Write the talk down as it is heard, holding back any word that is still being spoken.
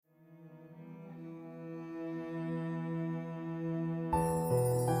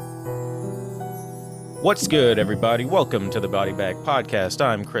What's good, everybody? Welcome to the Body Bag Podcast.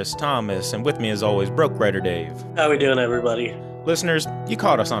 I'm Chris Thomas, and with me, as always, Broke Writer Dave. How we doing, everybody? Listeners, you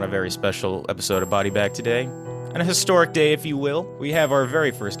caught us on a very special episode of Body Bag today. And a historic day, if you will. We have our very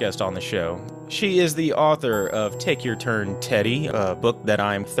first guest on the show. She is the author of Take Your Turn, Teddy, a book that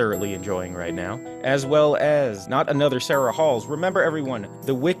I'm thoroughly enjoying right now, as well as Not Another Sarah Halls. Remember, everyone,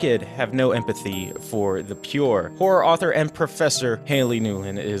 the wicked have no empathy for the pure. Horror author and professor Haley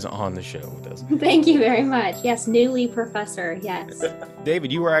Newland is on the show with us. Thank you very much. Yes, newly professor, yes. David,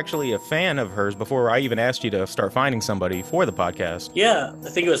 you were actually a fan of hers before I even asked you to start finding somebody for the podcast. Yeah, I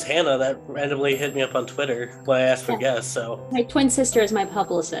think it was Hannah that randomly hit me up on Twitter when I asked for guests, so. My twin sister is my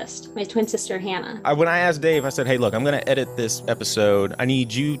publicist. My twin sister, Hannah. When I asked Dave, I said, hey, look, I'm going to edit this episode. I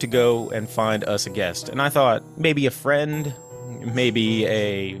need you to go and find us a guest. And I thought maybe a friend, maybe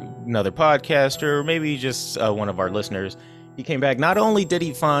another podcaster, maybe just one of our listeners. He came back. Not only did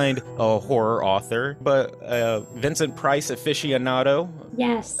he find a horror author, but a Vincent Price aficionado.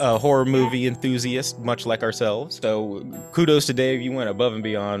 Yes. A horror movie enthusiast, much like ourselves. So kudos to Dave. You went above and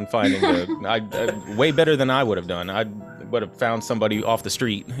beyond finding way better than I would have done. I would have found somebody off the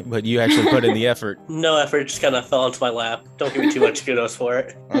street, but you actually put in the effort. No effort, just kind of fell into my lap. Don't give me too much kudos for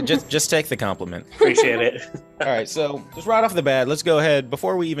it. Just take the compliment. Appreciate it. All right, so just right off the bat, let's go ahead.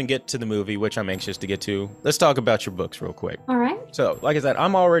 Before we even get to the movie, which I'm anxious to get to, let's talk about your books real quick. All right. So, like I said,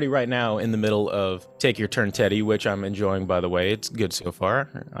 I'm already right now in the middle of Take Your Turn, Teddy, which I'm enjoying, by the way. It's good so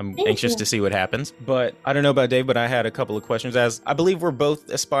far. I'm anxious to see what happens. But I don't know about Dave, but I had a couple of questions. As I believe we're both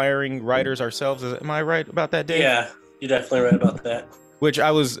aspiring writers ourselves. Am I right about that, Dave? Yeah, you're definitely right about that. Which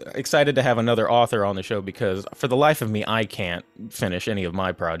I was excited to have another author on the show because for the life of me, I can't finish any of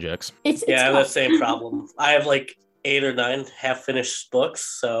my projects. I have the same problem. I have like 8 or 9 half-finished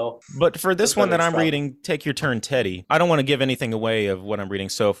books, so... But for this one that I'm reading, Take Your Turn, Teddy, I don't want to give anything away of what I'm reading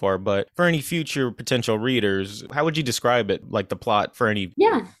so far, but for any future potential readers, how would you describe it, like the plot for any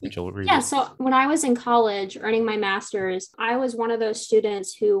potential readers? Yeah, so when I was in college earning my master's, I was one of those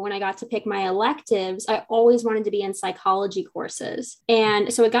students who, when I got to pick my electives, I always wanted to be in psychology courses.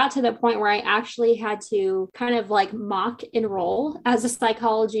 And so it got to the point where I actually had to kind of like mock enroll as a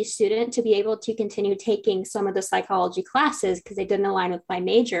psychology student to be able to continue taking some of the psychology classes because they didn't align with my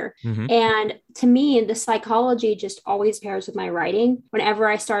major. Mm-hmm. And to me, the psychology just always pairs with my writing. Whenever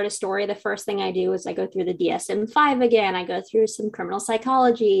I start a story, the first thing I do is I go through the DSM-5 again. I go through some criminal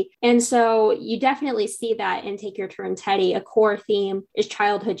psychology. And so you definitely see that in Take Your Turn, Teddy. A core theme is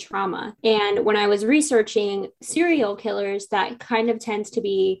childhood trauma. And when I was researching serial killers, that kind of tends to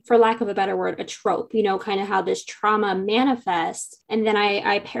be, for lack of a better word, a trope, kind of how this trauma manifests. And then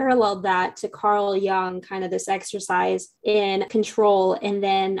I paralleled that to Carl Jung, kind of this exercise in Control. And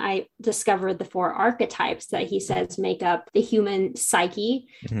then I discovered the 4 archetypes that he says make up the human psyche.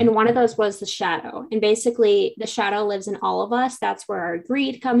 Mm-hmm. And one of those was the shadow. And basically the shadow lives in all of us. That's where our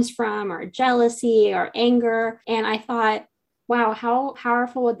greed comes from, our jealousy, our anger. And I thought, wow, how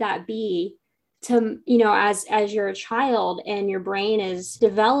powerful would that be to, as you're a child and your brain is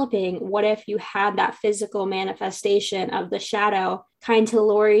developing, what if you had that physical manifestation of the shadow kind to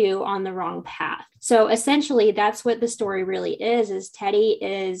lure you on the wrong path? So essentially, that's what the story really is Teddy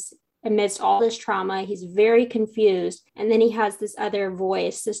is amidst all this trauma, he's very confused. And then he has this other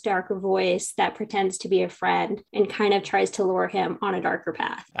voice, this darker voice that pretends to be a friend and kind of tries to lure him on a darker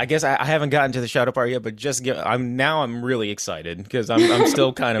path. I guess I haven't gotten to the shadow part yet, but I'm really excited because I'm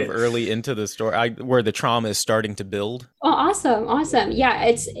still kind of early into the story where the trauma is starting to build. Oh, awesome. Yeah,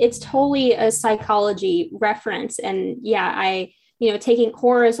 it's totally a psychology reference. And yeah, taking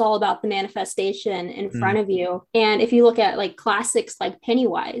horror is all about the manifestation in front of you. And if you look at like classics like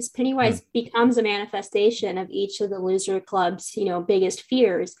Pennywise becomes a manifestation of each of the loser club's, biggest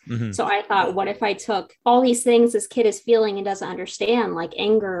fears. Mm-hmm. So I thought, what if I took all these things this kid is feeling and doesn't understand, like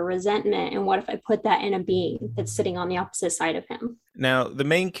anger, resentment, and what if I put that in a being that's sitting on the opposite side of him? Now, the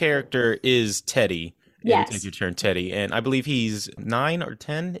main character is Teddy. Yes. Take Your Turn, Teddy. And I believe he's 9 or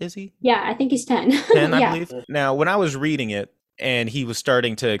 10, is he? Yeah, I think he's 10. 10, I believe. Now, when I was reading it, and he was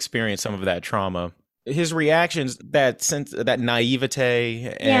starting to experience some of that trauma, his reactions, that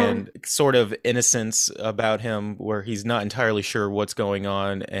naivete and sort of innocence about him where he's not entirely sure what's going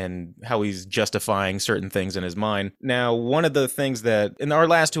on and how he's justifying certain things in his mind. Now, one of the things that in our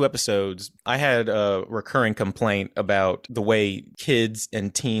last 2 episodes, I had a recurring complaint about the way kids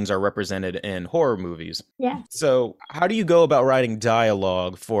and teens are represented in horror movies. Yeah. So how do you go about writing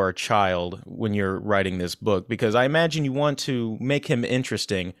dialogue for a child when you're writing this book? Because I imagine you want to make him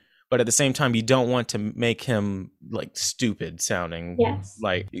interesting, but at the same time, you don't want to make him like stupid sounding. Yes.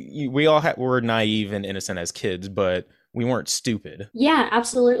 Like we all were naive and innocent as kids, but we weren't stupid. Yeah,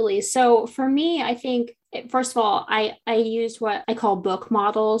 absolutely. So for me, I think first of all, I used what I call book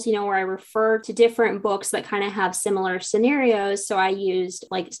models, where I refer to different books that kind of have similar scenarios. So I used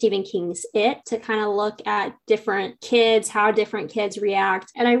like Stephen King's It to kind of look at different kids, how different kids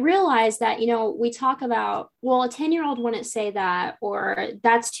react. And I realized that, we talk about, well, a 10-year-old wouldn't say that, or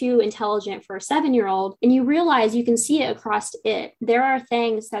that's too intelligent for a 7-year-old. And you realize you can see it across it. There are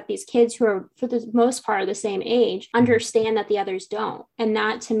things that these kids who are, for the most part, the same age, understand that the others don't. And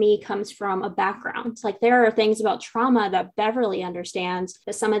that to me comes from a background. Like there are things about trauma that Beverly understands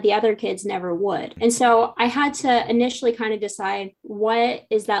that some of the other kids never would. And so I had to initially kind of decide, what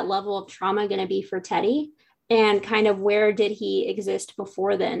is that level of trauma going to be for Teddy? And kind of where did he exist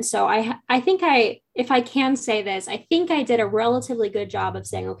before then? So I think if I can say this, I think I did a relatively good job of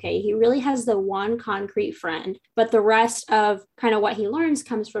saying, okay, he really has the one concrete friend, but the rest of kind of what he learns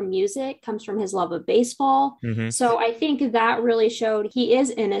comes from music, comes from his love of baseball. Mm-hmm. So I think that really showed he is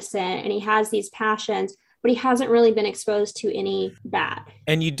innocent and he has these passions, but he hasn't really been exposed to any bad.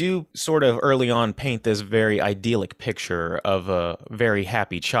 And you do sort of early on paint this very idyllic picture of a very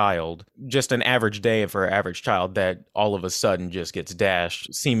happy child, just an average day for an average child that all of a sudden just gets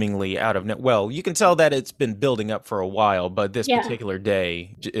dashed seemingly out of well, you can tell that it's been building up for a while, but this particular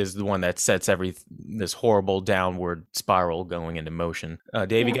day is the one that sets this horrible downward spiral going into motion.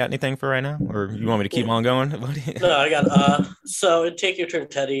 Dave, you got anything for right now? Or you want me to keep on going? No, I got, so in Take Your Turn,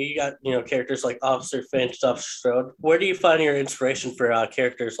 Teddy, you got, characters like Officer Finch, Officer Strode. Where do you find your inspiration for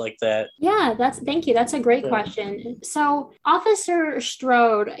characters like that? Yeah, thank you. That's a great question. So Officer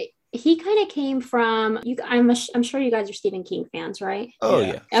Strode, he kind of came from you. I'm sure you guys are Stephen King fans, right? Oh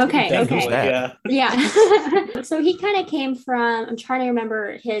yeah. Okay. Yeah. So he kind of came from. I'm trying to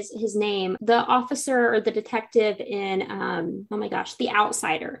remember his name. The officer or the detective in oh my gosh, The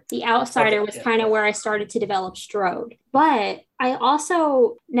Outsider. The Outsider was kind of where I started to develop Strode. But I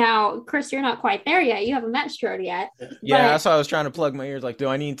also, now, Chris, you're not quite there yet. You haven't met Strode yet. Yeah, that's why I was trying to plug my ears. Like, do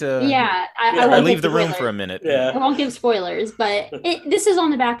I need to? Yeah, I leave the room for a minute. Yeah, I won't give spoilers, but this is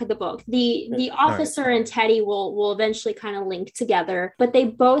on the back of the book. The officer and Teddy will eventually kind of link together, but they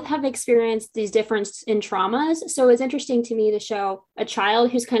both have experienced these differences in traumas. So it's interesting to me to show a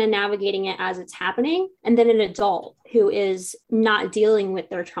child who's kind of navigating it as it's happening, and then an adult who is not dealing with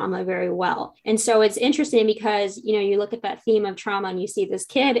their trauma very well. And so it's interesting because, you look at that theme of trauma and you see this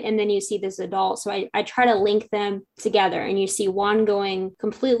kid and then you see this adult. So I try to link them together, and you see one going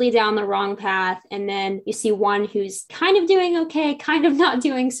completely down the wrong path. And then you see one who's kind of doing okay, kind of not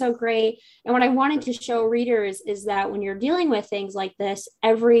doing so great. And what I wanted to show readers is that when you're dealing with things like this,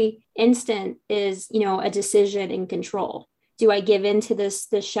 every instant is, a decision in control. Do I give into this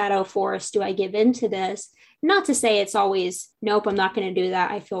shadow force? Do I give into this? Not to say it's always, nope, I'm not going to do that.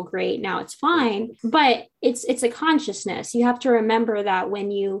 I feel great. Now it's fine. But it's a consciousness. You have to remember that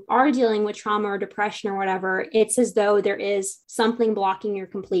when you are dealing with trauma or depression or whatever, it's as though there is something blocking your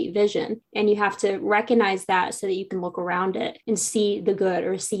complete vision. And you have to recognize that so that you can look around it and see the good,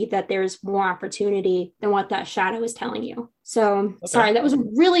 or see that there's more opportunity than what that shadow is telling you. So Sorry, that was a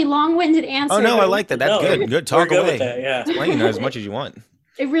really long-winded answer. Oh, no, I like that. That's good. Good. Talk good away. With that, yeah. Explain as much as you want.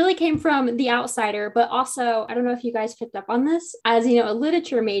 It really came from The Outsider, but also, I don't know if you guys picked up on this, as a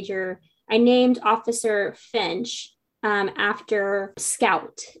literature major, I named Officer Finch after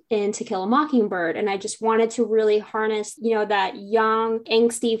Scout in To Kill a Mockingbird. And I just wanted to really harness, that young,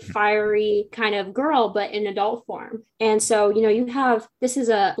 angsty, fiery kind of girl, but in adult form. And so, this is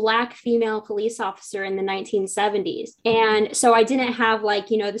a Black female police officer in the 1970s. And so I didn't have the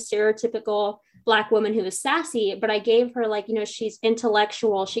stereotypical Black woman who is sassy, but I gave her she's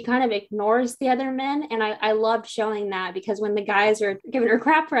intellectual. She kind of ignores the other men. And I loved showing that, because when the guys are giving her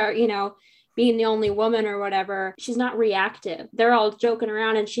crap for, being the only woman or whatever, she's not reactive. They're all joking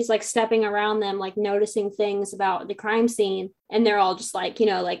around and she's stepping around them, noticing things about the crime scene. And they're all just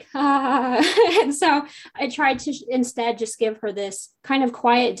ah. And so I tried to instead just give her this kind of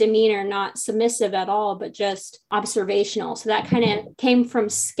quiet demeanor, not submissive at all, but just observational. So that kind of came from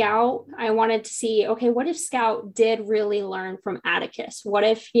Scout. I wanted to see, okay, what if Scout did really learn from Atticus? What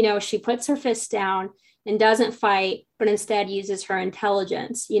if, she puts her fist down and doesn't fight, but instead uses her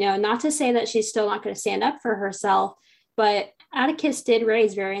intelligence? Not to say that she's still not going to stand up for herself, but Atticus did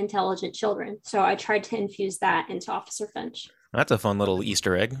raise very intelligent children. So I tried to infuse that into Officer Finch. That's a fun little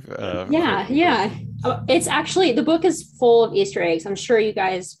Easter egg. Yeah. It's actually, the book is full of Easter eggs. I'm sure you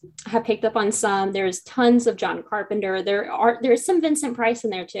guys have picked up on some. There's tons of John Carpenter. There's some Vincent Price in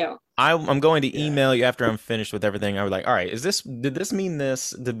there too. I'm going to email you after I'm finished with everything. I was like, all right, did this mean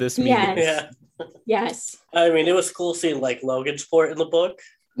this? Did this mean yes. Yeah. Yes. I mean, it was cool seeing Logansport in the book.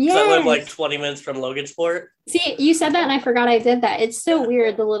 Because I live like Yes. 20 minutes from Logansport. See, you said that and I forgot I did that. It's so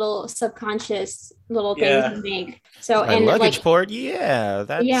weird, the little subconscious little things Yeah. you make. So, My and luggage like, port, yeah,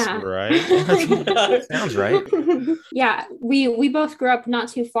 that's yeah. right. Sounds right. Yeah, we both grew up not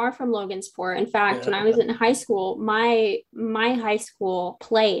too far from Logansport. In fact, when I was in high school, my high school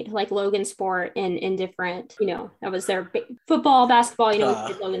played like Logansport in different, that was their football, basketball, we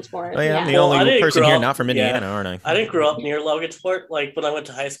played Logansport. Oh yeah, I'm the Well, I only didn't person grow here up. not from Yeah, Indiana, aren't I? I didn't grow up near Logansport. Like when I went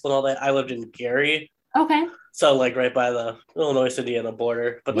to high school and all that, I lived in Gary, Okay. so like right by the Illinois-Indiana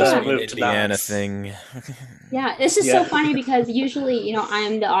border. But Must then I be an moved to Indiana Knox. thing. Yeah, it's just so Yeah. funny because usually,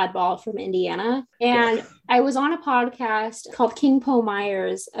 I'm the oddball from Indiana. And I was on a podcast called King Po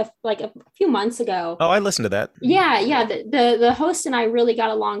Myers like a few months ago. Oh, I listened to that. Yeah. The host and I really got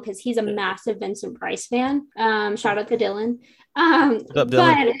along because he's a massive Vincent Price fan. Shout out to Dylan. What's up,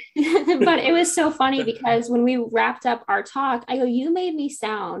 Dylan? But it was so funny because when we wrapped up our talk, I go, "You made me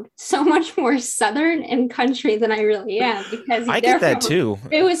sound so much more Southern and country than I really am," because I get that too.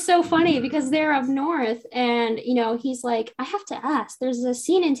 It was so funny because they're up north, and he's like, "I have to ask. There's a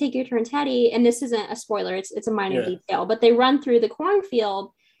scene in Take Your Turn, Teddy, and this isn't a spoiler. It's a minor detail, but they run through the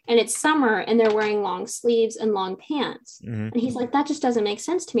cornfield." And it's summer and they're wearing long sleeves and long pants. Mm-hmm. And he's like, that just doesn't make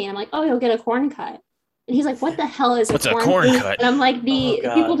sense to me. And I'm like, oh, you'll get a corn cut. And he's like, what the hell is What's a a corn corn cut? cut? And I'm like,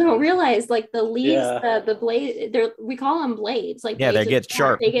 people don't realize like the leaves, the blade, we call them blades. Like yeah, blades they get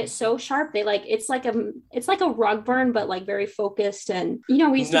sharp. They get so sharp. They like it's like a rug burn, but like very focused. And we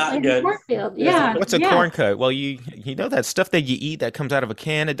used to play in the cornfield. Yeah. What's a corn cut? Well, you know that stuff that you eat that comes out of a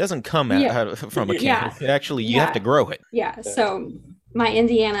can. It doesn't come out from a can. Yeah. Actually, you have to grow it. Yeah. So my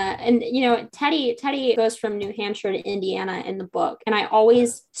Indiana, and Teddy goes from New Hampshire to Indiana in the book, and I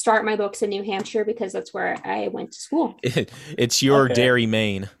always start my books in New Hampshire because that's where I went to school. It's your Dairy,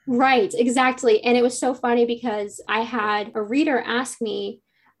 Maine. Right, exactly. And it was so funny because I had a reader ask me,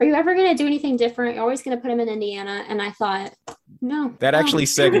 are you ever going to do anything different? You're always going to put him in Indiana. And I thought, no. Actually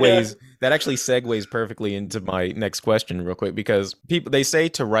segues perfectly into my next question real quick, because they say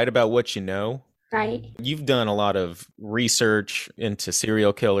to write about what you know. Right. You've done a lot of research into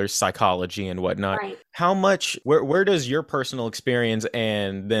serial killers, psychology and whatnot. Right. How much, where does your personal experience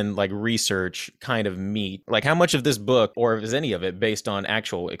and then like research kind of meet? Like how much of this book, or is any of it based on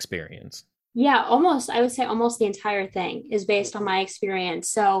actual experience? Yeah, I would say almost the entire thing is based on my experience.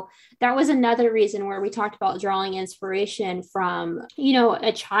 So that was another reason where we talked about drawing inspiration from,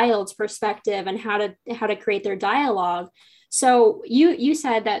 a child's perspective and how to create their dialogue. So you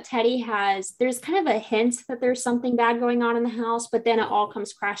said that Teddy there's kind of a hint that there's something bad going on in the house, but then it all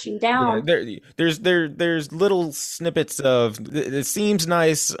comes crashing down. Yeah, there's little snippets of, it seems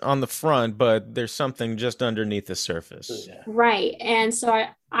nice on the front, but there's something just underneath the surface. Yeah. Right. And so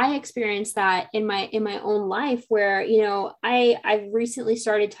I experienced that in my own life where, I've recently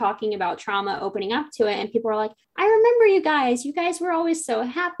started talking about trauma, opening up to it. And people are like, I remember you guys were always so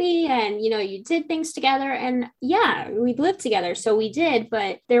happy and, you did things together. And yeah, we lived together. So we did,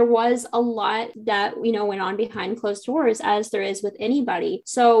 but there was a lot that, went on behind closed doors, as there is with anybody.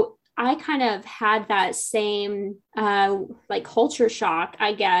 So I kind of had that same like culture shock,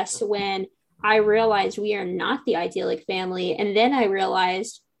 I guess, when I realized we are not the idyllic family. And then I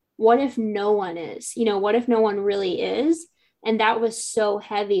realized, what if no one is? What if no one really is? And that was so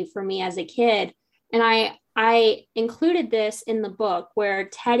heavy for me as a kid. And I included this in the book where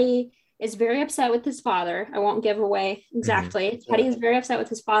Teddy is very upset with his father. I won't give away exactly. Mm-hmm. Teddy is very upset with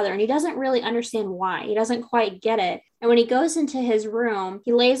his father, and he doesn't really understand why. He doesn't quite get it. And when he goes into his room,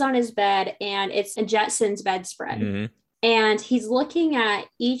 he lays on his bed, and it's a Jetsons bedspread. Mm-hmm. And he's looking at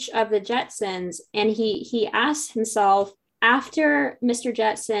each of the Jetsons, and he asks himself, after Mr.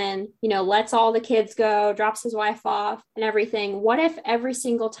 Jetson, lets all the kids go, drops his wife off and everything, what if every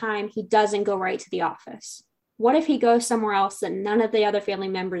single time he doesn't go right to the office? What if he goes somewhere else that none of the other family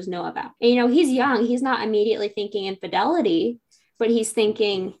members know about? And, he's young. He's not immediately thinking infidelity, but he's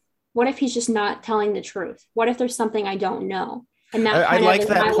thinking, what if he's just not telling the truth? What if there's something I don't know? And I like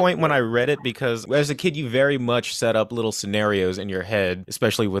that point when I read it, because as a kid, you very much set up little scenarios in your head,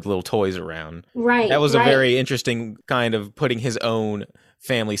 especially with little toys around. Right. That was a very interesting kind of putting his own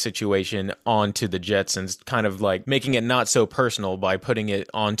family situation onto the Jetsons, kind of like making it not so personal by putting it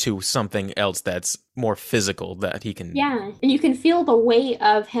onto something else that's more physical that he can. Yeah. And you can feel the weight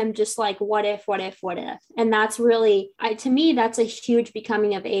of him just like, what if, what if, what if? And that's really, to me, that's a huge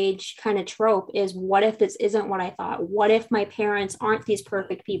becoming of age kind of trope is what if this isn't what I thought? What if my parents aren't these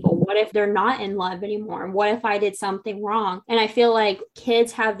perfect people? What if they're not in love anymore? What if I did something wrong? And I feel like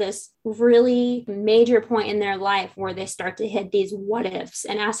kids have this really major point in their life where they start to hit these what ifs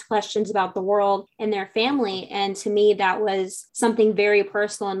and ask questions about the world and their family. And to me, that was something very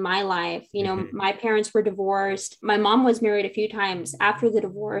personal in my life. You know, my parents were divorced. My mom was married a few times after the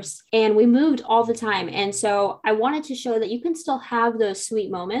divorce, and we moved all the time. And so I wanted to show that you can still have those sweet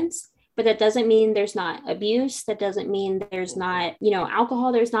moments. But that doesn't mean there's not abuse. That doesn't mean there's not,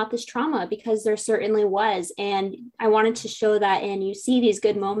 alcohol. There's not this trauma, because there certainly was. And I wanted to show that. And you see these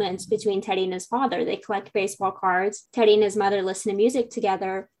good moments between Teddy and his father. They collect baseball cards. Teddy and his mother listen to music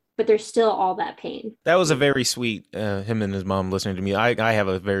together. But there's still all that pain. That was a very sweet, him and his mom listening to me. I have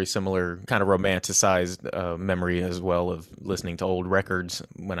a very similar kind of romanticized memory as well of listening to old records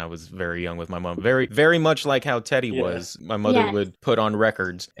when I was very young with my mom. Very, very much like how Teddy was. My mother would put on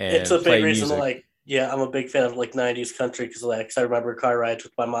records and it's a big play reason music. I'm a big fan of 90s country because I remember car rides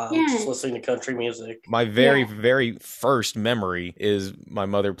with my mom just listening to country music. My very first memory is my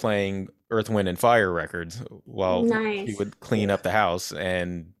mother playing Earth, Wind, and Fire records while he would clean up the house,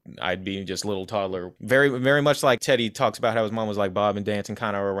 and I'd be just a little toddler. Very, very much like Teddy talks about how his mom was like Bob and dancing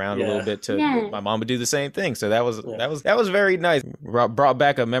kind of around a little bit to my mom would do the same thing. So that was very nice. Brought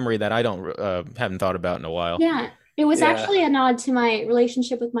back a memory that I haven't thought about in a while. Yeah. It was actually a nod to my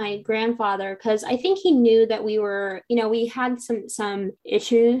relationship with my grandfather, because I think he knew that we were, we had some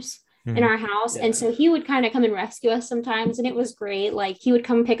issues in our house. And so he would kind of come and rescue us sometimes. And it was great. Like he would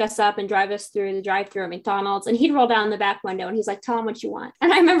come pick us up and drive us through the drive-thru at McDonald's, and he'd roll down the back window and he's like, tell him what you want.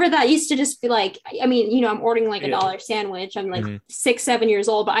 And I remember that used to just be like, I'm ordering like $1 sandwich. I'm like 6-7 years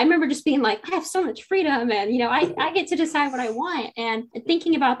old, but I remember just being like, I have so much freedom, and, I get to decide what I want. And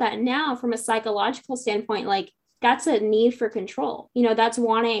thinking about that now from a psychological standpoint, like, that's a need for control. That's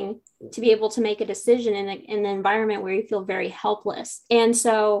wanting to be able to make a decision in an environment where you feel very helpless. And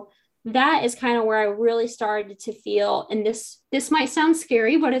so that is kind of where I really started to feel, and this might sound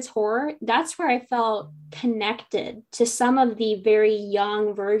scary, but it's horror. That's where I felt connected to some of the very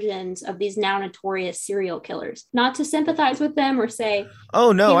young versions of these now notorious serial killers. Not to sympathize with them or say,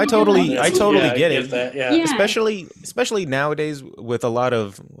 oh no, I totally get it. That, Especially nowadays with a lot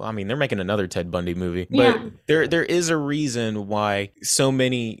of, they're making another Ted Bundy movie, but there is a reason why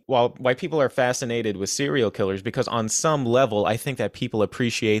why people are fascinated with serial killers, because on some level, I think that people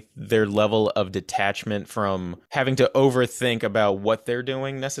appreciate their level of detachment from having to overthink about what they're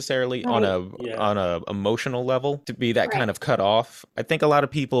doing necessarily on a emotional level, to be that kind of cut off. I think a lot of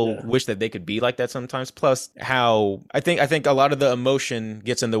people wish that they could be like that sometimes. Plus how I think a lot of the emotion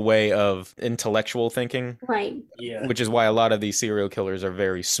gets in the way of intellectual thinking. Right. Yeah. Which is why a lot of these serial killers are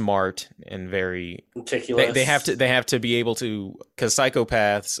very smart and very meticulous. They have to be able to, because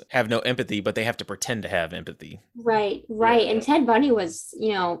psychopaths have no empathy, but they have to pretend to have empathy. Right. And Ted Bundy was,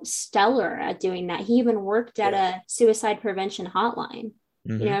 stellar at doing that. He even worked at a suicide prevention hotline.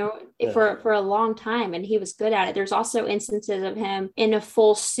 For a long time, and he was good at it. There's also instances of him in a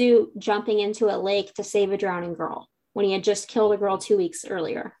full suit jumping into a lake to save a drowning girl when he had just killed a girl 2 weeks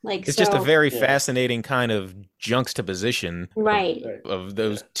earlier. It's just a very fascinating kind of juxtaposition of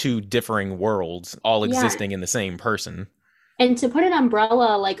those two differing worlds all existing in the same person. And to put an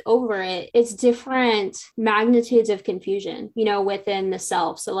umbrella over it, it's different magnitudes of confusion, within the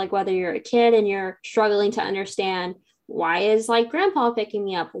self. So whether you're a kid and you're struggling to understand, why is grandpa picking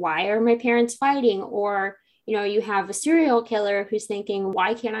me up? Why are my parents fighting? Or, you have a serial killer who's thinking,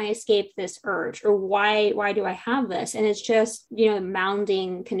 why can't I escape this urge? Or why do I have this? And it's just,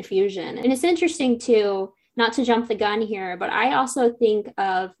 mounding confusion. And it's interesting too, not to jump the gun here, but I also think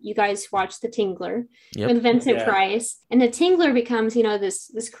of, you guys watch The Tingler with Vincent Price, and the Tingler becomes,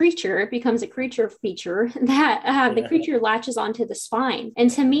 this creature, it becomes a creature feature that the creature latches onto the spine. And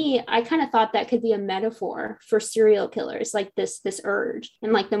to me, I kind of thought that could be a metaphor for serial killers, this urge.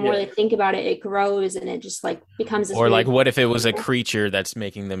 And the more they think about it, it grows and it just becomes this. Or what if it was a creature that's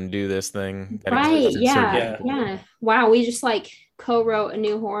making them do this thing? Right. Yeah. Wow. We just co-wrote a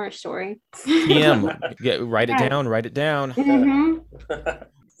new horror story. Write it down. Mm-hmm.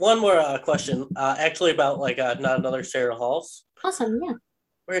 One more question, actually about Not Another Sarah Halls. Awesome.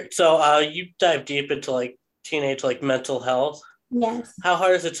 Yeah. So you dive deep into teenage mental health. Yes. How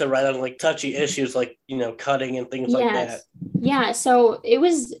hard is it to write on touchy issues cutting and things like that? Yeah. So it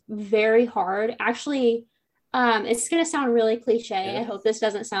was very hard. Actually, it's gonna sound really cliche. I hope this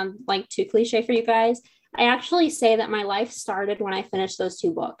doesn't sound too cliche for you guys. I actually say that my life started when I finished those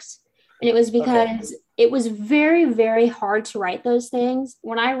 2 books. And it was because it was very, very hard to write those things.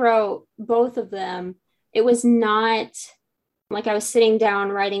 When I wrote both of them, it was not like I was sitting down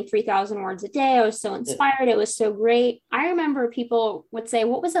writing 3,000 words a day. I was so inspired. It was so great. I remember people would say,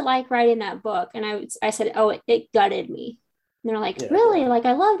 "What was it like writing that book?" And I said, "Oh, it gutted me." And they're like, "Really? Like,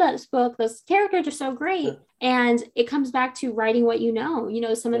 I love that book. Those characters are so great." And it comes back to writing what you know. You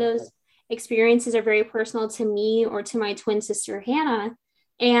know, some of those experiences are very personal to me or to my twin sister, Hannah.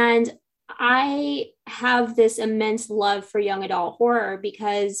 And I have this immense love for young adult horror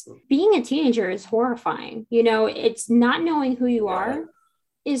because being a teenager is horrifying. You know, it's not knowing who you are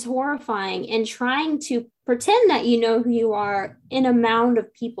is horrifying, and trying to pretend that you know who you are in a mound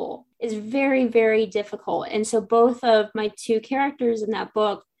of people is very, very difficult. And so both of my two characters in that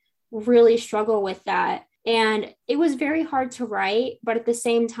book really struggle with that. And it was very hard to write, but at the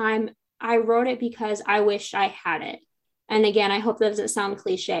same time, I wrote it because I wished I had it. And again, I hope that doesn't sound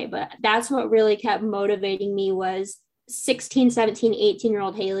cliche, but that's what really kept motivating me was 16, 17,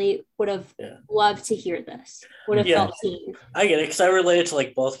 18-year-old Haley would have loved to hear this, would have felt seen. I get it, because I related to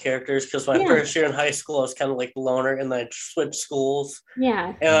like both characters, because my first year in high school, I was kind of like the loner, and then I switched schools.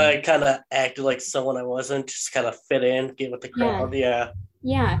 Yeah. And I kind of acted like someone I wasn't, just kind of fit in, get with the crowd.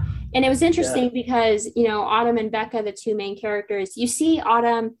 Yeah. And it was interesting because, you know, Autumn and Becca, the two main characters, you see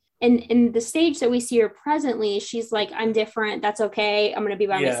Autumn in the stage that we see her presently, she's like, "I'm different. That's okay. I'm going to be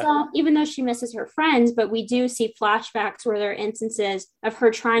by myself," even though she misses her friends. But we do see flashbacks where there are instances of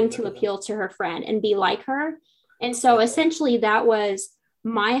her trying to appeal to her friend and be like her. And so essentially that was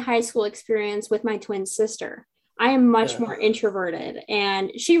my high school experience with my twin sister. I am much more introverted,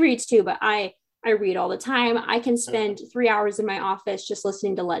 and she reads too, but I read all the time. I can spend 3 hours in my office just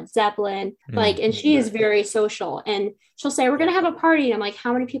listening to Led Zeppelin. And she is very social, and she'll say, "We're going to have a party." And I'm like,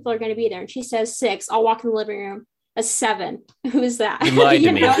 "How many people are going to be there?" And she says 6. I'll walk in the living room. A 7. Who's that? You lied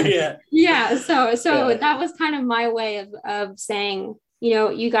to me. So that was kind of my way of saying, you know,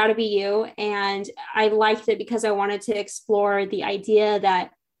 you got to be you. And I liked it because I wanted to explore the idea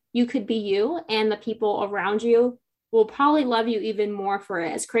that you could be you, and the people around you will probably love you even more for it,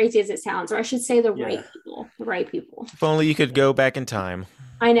 as crazy as it sounds, or I should say the right people. If only you could go back in time.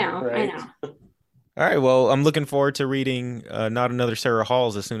 I know. All right. Well, I'm looking forward to reading Not Another Sarah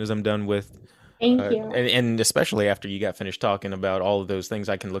Halls as soon as I'm done with. Thank you. And especially after you got finished talking about all of those things,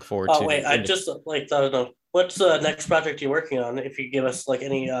 I can look forward to. Oh, wait. I just like thought of what's the next project you're working on? If you give us like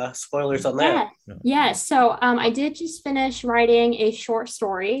any spoilers on that. Yes. So I did just finish writing a short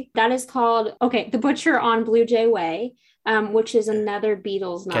story that is called The Butcher on Blue Jay Way, which is another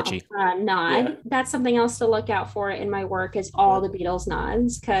Beatles nod. That's something else to look out for in my work, is all the Beatles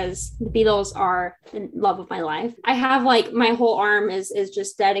nods, because the Beatles are the love of my life. I have like my whole arm is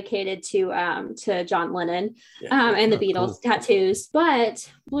just dedicated to John Lennon and the Beatles tattoos.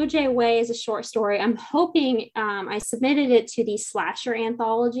 But Blue Jay Way is a short story. I'm hoping I submitted it to the Slasher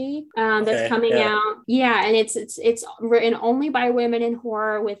anthology that's coming out. Yeah, and it's written only by women in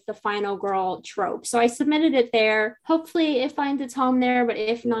horror with the final girl trope. So I submitted it there. Hopefully it finds its home there, but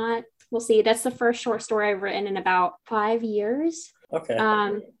if not, we'll see. That's the first short story I've written in about 5 years.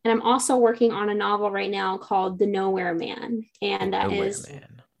 And I'm also working on a novel right now called The Nowhere Man, and that is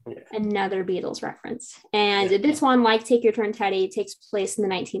another Beatles reference. And this one, like Take Your Turn, Teddy, takes place in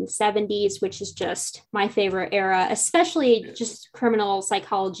the 1970s, which is just my favorite era, especially just criminal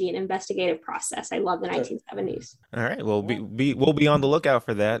psychology and investigative process. I love the 1970s. All right. Well, we'll be on the lookout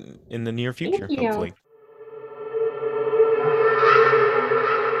for that in the near future, hopefully.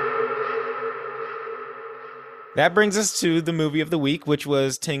 That brings us to the movie of the week, which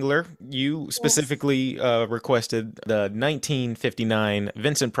was Tingler. You specifically requested the 1959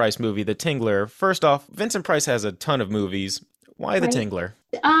 Vincent Price movie, The Tingler. First off, Vincent Price has a ton of movies. Why The Tingler?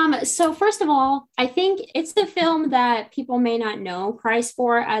 So first of all, I think it's the film that people may not know Price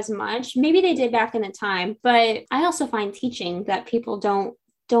for as much. Maybe they did back in the time, but I also find teaching that people don't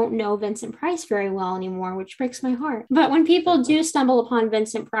know Vincent Price very well anymore, which breaks my heart. But when people do stumble upon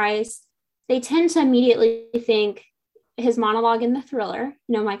Vincent Price, they tend to immediately think his monologue in the Thriller,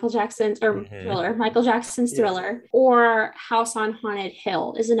 Michael Jackson's Thriller, or House on Haunted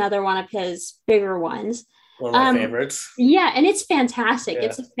Hill is another one of his bigger ones. One of my favorites. Yeah, and it's fantastic. Yeah.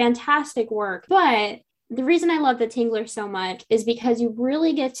 It's a fantastic work. But the reason I love The Tingler so much is because you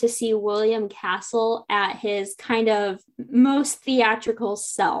really get to see William Castle at his kind of most theatrical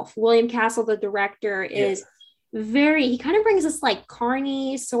self. William Castle, the director, is he kind of brings this like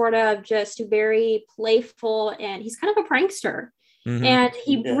carny, sort of just very playful, and he's kind of a prankster. Mm-hmm. And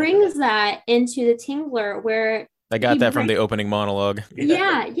he brings that into The Tingler, where I got he that from the breaks opening monologue.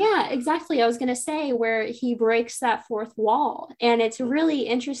 yeah, exactly. I was going to say where he breaks that fourth wall. And it's really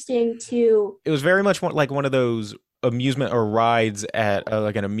interesting to, It was very much like one of those amusement or rides at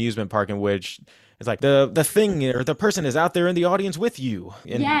like an amusement park in which it's like the thing or the person is out there in the audience with you.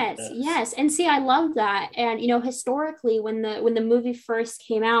 And yes, yes. And see, I love that. And historically when the movie first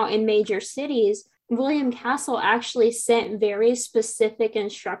came out in major cities, William Castle actually sent very specific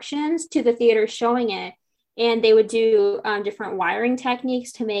instructions to the theater showing it. And they would do different wiring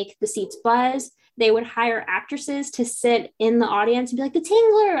techniques to make the seats buzz. They would hire actresses to sit in the audience and be like, the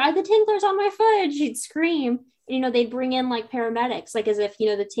tingler's on my foot. She'd scream. They'd bring in like paramedics, like as if,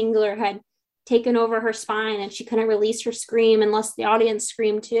 the tingler had taken over her spine and she couldn't release her scream unless the audience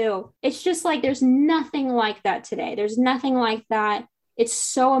screamed too. It's just like there's nothing like that today. There's nothing like that. It's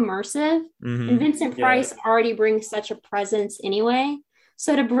so immersive. And Vincent Price already brings such a presence anyway.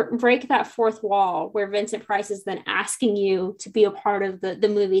 So to break that fourth wall where Vincent Price is then asking you to be a part of the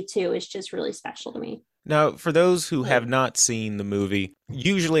movie too is just really special to me. Now, for those who have not seen the movie,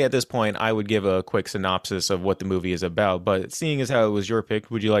 usually at this point, I would give a quick synopsis of what the movie is about. But seeing as how it was your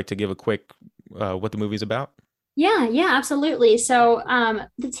pick, would you like to give a quick what the movie's about? Yeah, absolutely. So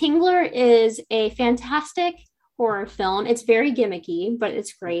The Tingler is a fantastic horror film. It's very gimmicky, but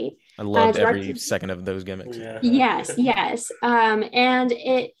it's great. I loved every second of those gimmicks. Yes. And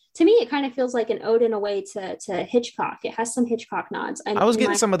to me, it kind of feels like an ode in a way to Hitchcock. It has some Hitchcock nods. I was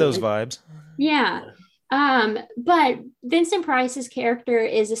getting some of those vibes. Yeah. But Vincent Price's character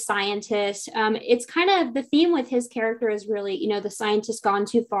is a scientist. It's kind of the theme with his character is really, the scientist gone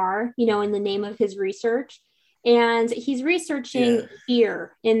too far, in the name of his research. And he's researching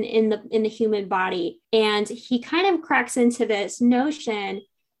fear in the human body. And he kind of cracks into this notion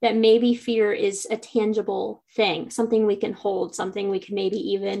that maybe fear is a tangible thing, something we can hold, something we can maybe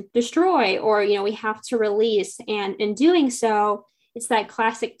even destroy, or, we have to release. And in doing so, it's that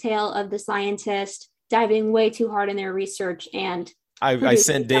classic tale of the scientist diving way too hard in their research and I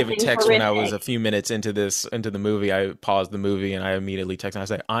sent Dave a text when I was a few minutes into the movie. I paused the movie and I immediately texted him. I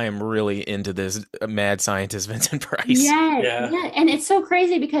said, I am really into this mad scientist Vincent Price. Yeah. And it's so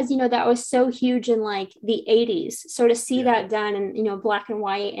crazy because, that was so huge in like the 80s. So to see that done in, black and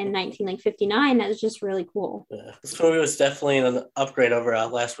white in 1959, that was just really cool. Yeah. This movie was definitely an upgrade over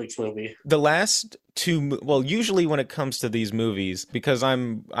last week's movie. The last two, well, usually when it comes to these movies, because I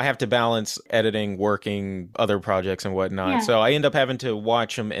have to balance editing, working, other projects and whatnot. So I end up having to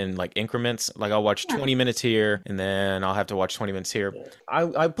watch them in like increments. Like I'll watch 20 minutes here and then I'll have to watch 20 minutes here.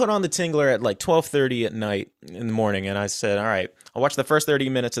 I put on The Tingler at like 12:30 at night in the morning and I said, all right, I'll watch the first 30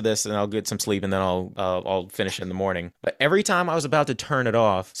 minutes of this and I'll get some sleep and then I'll finish in the morning. But every time I was about to turn it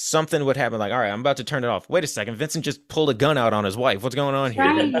off, something would happen. Like, all right, I'm about to turn it off. Wait a second, Vincent just pulled a gun out on his wife. What's going on here?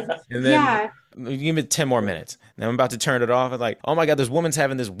 And then give me 10 more minutes. And I'm about to turn it off. I'm like, oh my God, this woman's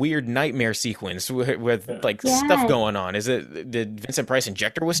having this weird nightmare sequence with like stuff going on. Did Vincent Price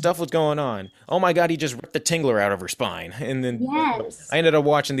inject her with stuff? What's going on? Oh my God, he just ripped the tingler out of her spine. And then I ended up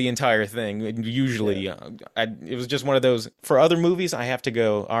watching the entire thing. Usually, it was just one of those, for other movies, I have to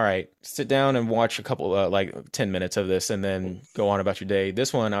go, all right, sit down and watch a couple, like 10 minutes of this and then go on about your day.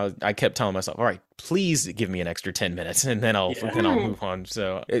 This one, I kept telling myself, all right, please give me an extra 10 minutes and then I'll move on.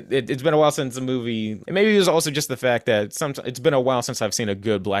 So it's been a while since the movie. And maybe it was also just the fact that it's been a while since I've seen a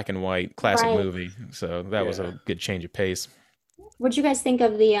good black and white classic movie. So that was a good change of pace. What'd you guys think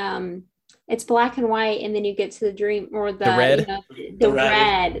of the it's black and white and then you get to the dream or the red? The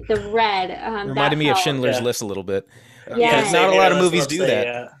red. Reminded me of Schindler's List a little bit. Yeah. Not a lot of movies do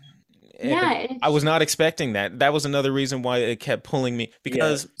that. Yeah. I was not expecting that. That was another reason why it kept pulling me,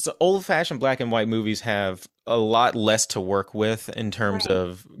 because old-fashioned black and white movies have a lot less to work with in terms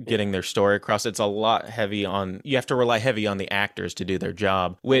of getting their story across. It's a lot you have to rely heavy on the actors to do their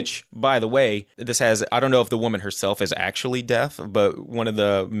job, which, by the way, I don't know if the woman herself is actually deaf, but one of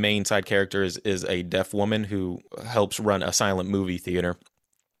the main side characters is a deaf woman who helps run a silent movie theater.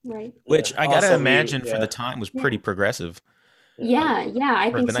 Right. Which I gotta imagine for the time was pretty progressive.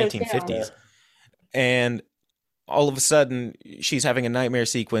 I think the 1950s. Too. And all of a sudden she's having a nightmare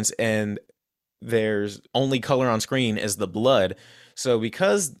sequence and there's only color on screen is the blood. So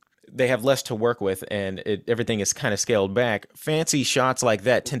because they have less to work with and everything is kind of scaled back, fancy shots like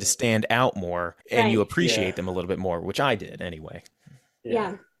that tend to stand out more and you appreciate them a little bit more, which I did anyway.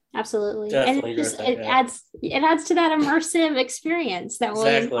 Yeah. Absolutely. Definitely, and it adds to that immersive experience that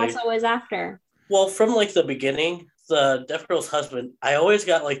William Castle was after. Well, from like the beginning, the deaf girl's husband, I always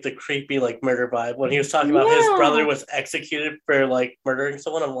got like the creepy like murder vibe when he was talking about his brother was executed for like murdering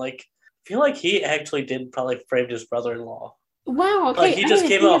someone. I'm like, I feel like he actually did probably framed his brother-in-law. Wow. Like Okay. he I just didn't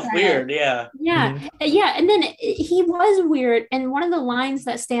came think off about it. weird. Yeah. Yeah. Mhm. Yeah. And then he was weird. And one of the lines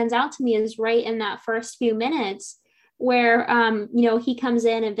that stands out to me is right in that first few minutes where, he comes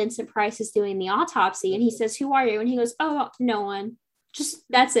in and Vincent Price is doing the autopsy and he says, "Who are you?" And he goes, "Oh, no one." Just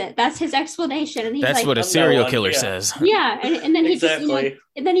that's it. That's his explanation. And he's That's like, what a I'm no serial one. killer Yeah. says. yeah. And then he just, Exactly.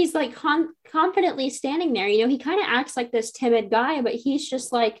 and then he's like confidently standing there. He kind of acts like this timid guy, but he's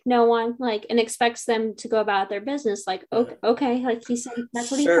just like, "No one," like, and expects them to go about their business. Like, okay, okay. Like he said, that's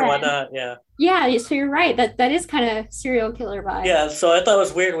what he Sure, why said. not? Yeah. Yeah, so you're right. That is kind of serial killer vibe. Yeah. So I thought it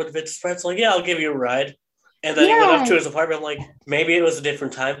was weird when Vince Price like, yeah, I'll give you a ride. And then he went up Yeah, to his apartment like maybe it was a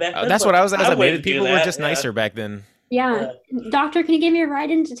different time back then, That's what but I was I like. Maybe wouldn't do people were that. just Yeah. nicer back then. yeah. Yeah. Doctor, can you give me a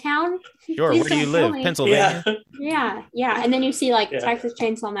ride into town? Sure. Please Where do you don't kill live? me. Pennsylvania. Yeah. Yeah, yeah. And then you see like Yeah. Texas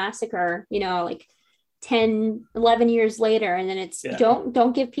Chainsaw Massacre, like 10, 11 years later, and then it's Yeah.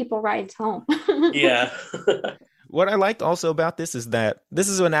 don't give people rides home. Yeah. What I liked also about this is that this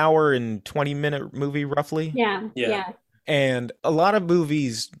is an hour and 20-minute movie, roughly. Yeah, Yeah. yeah, And a lot of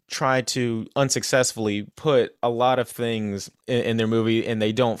movies try to unsuccessfully put a lot of things in their movie and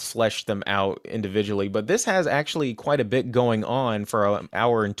they don't flesh them out individually. But this has actually quite a bit going on for an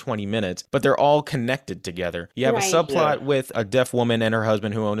hour and 20 minutes, but they're all connected together. You have Right. a subplot Yeah. with a deaf woman and her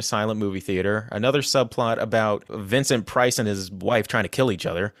husband who own a silent movie theater, another subplot about Vincent Price and his wife trying to kill each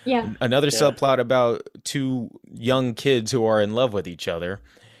other, yeah. another Yeah. subplot about two young kids who are in love with each other.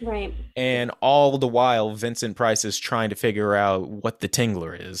 Right, And all the while, Vincent Price is trying to figure out what the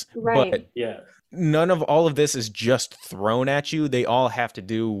Tingler is. right. But Yeah. none of all of this is just thrown at you. They all have to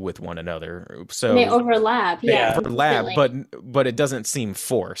do with one another. So And they overlap. Yeah, Yeah. overlap, completely. but it doesn't seem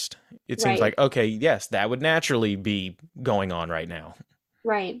forced. It seems Right. like, okay, yes, that would naturally be going on right now.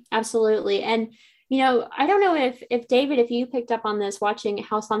 Right, absolutely. And I don't know if David, if you picked up on this watching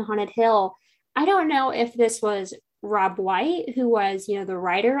House on Haunted Hill, I don't know if this was Rob White, who was, the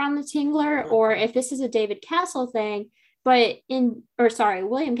writer on The Tingler, or if this is a David Castle thing, but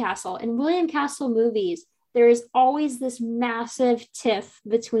William Castle. In William Castle movies, there is always this massive tiff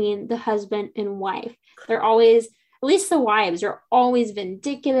between the husband and wife. They're always, at least the wives are always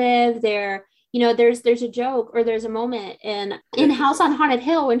vindictive. There's a joke or there's a moment in House on Haunted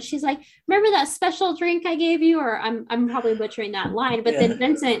Hill when she's like, "Remember that special drink I gave you?" Or I'm probably butchering that line, but then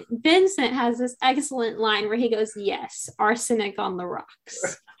Vincent has this excellent line where he goes, "Yes, arsenic on the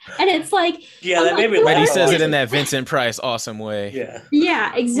rocks," and it's like, Yeah, I'm that like, made me who But he laugh. says are it in you? that Vincent Price awesome way. Yeah.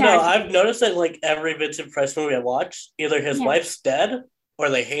 Yeah, No, exactly. I've noticed that like every Vincent Price movie I watch, either his Yeah. wife's dead or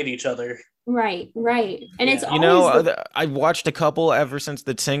they hate each other. Right, and it's Yeah. You know, always I watched a couple ever since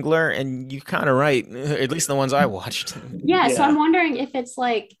The Tingler, and you're kind of right. At least the ones I watched. yeah. So Yeah. I'm wondering if it's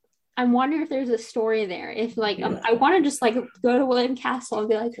like, I'm wondering if there's a story there. If like, Yeah. I want to just like go to William Castle and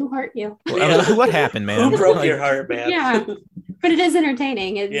be like, "Who hurt you?" Yeah. What happened, man? Who broke Like, your heart, man? Yeah. But it is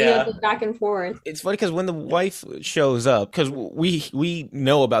entertaining. Yeah. The back and forth. It's funny because when the wife shows up, because we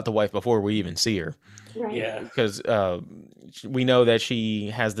know about the wife before we even see her, Right. Yeah. because we know that she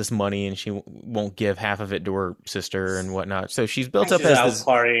has this money and she won't give half of it to her sister and whatnot. So she's built up She's as out this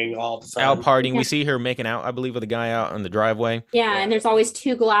partying all the time. out partying. Yeah. We see her making out, I believe, with a guy out on the driveway. Yeah, and there's always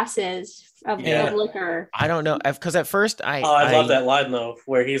two glasses of Yeah. liquor. I don't know, because at first Oh, I love that line though,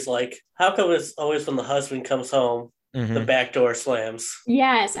 where he's like, "How come it's always when the husband comes home, Mhm. the back door slams?"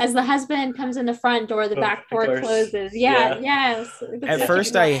 Yes, as the husband comes in the front door, the Oh, back door of course. closes. Yeah. Yes. That's At such a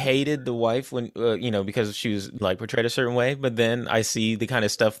first, good I line. hated the wife when, because she was like portrayed a certain way. But then I see the kind of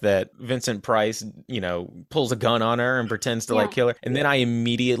stuff that Vincent Price, pulls a gun on her and pretends to like Yeah. kill her, and then I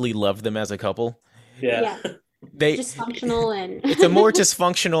immediately loved them as a couple. Yeah. They Dysfunctional and it's a more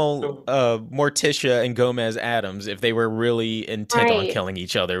dysfunctional Morticia and Gomez Adams if they were really intent on Right. killing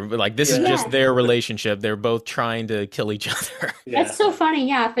each other. But like this is Yeah. just their relationship. They're both trying to kill each other. Yeah. That's so funny.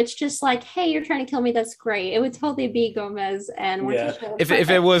 Yeah, if it's just like, "Hey, you're trying to kill me," that's great. It would totally be Gomez and Yeah. Morticia.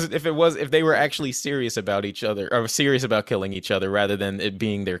 If they were actually serious about each other or serious about killing each other rather than it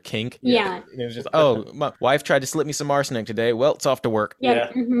being their kink. Yeah. It was just, oh, my wife tried to slip me some arsenic today. Well, it's off to work. Yeah.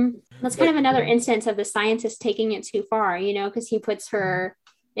 Yeah. That's kind of another instance of the scientist taking it too far, because he puts her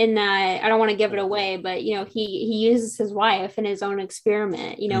in that, I don't want to give it away, but he uses his wife in his own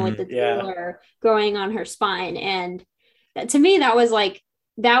experiment, with the Yeah. dealer growing on her spine. And to me, that was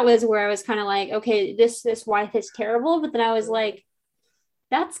where I was kind of like, okay, this wife is terrible. But then I was like,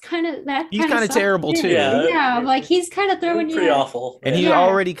 he's kind of terrible too. Yeah, like he's kind of throwing Pretty you. awful. And he Yeah.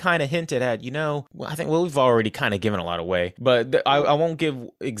 already kind of hinted at, I think, we've already kind of given a lot away, but I won't give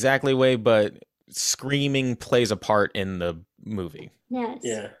exactly away, but screaming plays a part in the movie. Yes.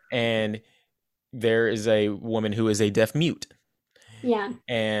 Yeah. And there is a woman who is a deaf mute. Yeah.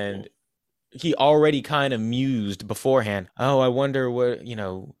 And he already kind of mused beforehand. Oh, I wonder what,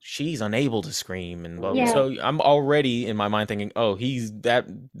 she's unable to scream, and blah, blah. Yeah. So I'm already in my mind thinking, oh, he's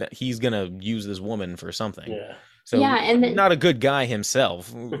he's gonna use this woman for something. Yeah. So Yeah, and not a good guy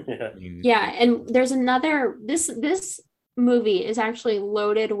himself. Yeah. Yeah, and there's another this movie is actually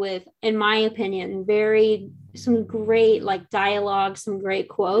loaded with, in my opinion, some great like dialogue, some great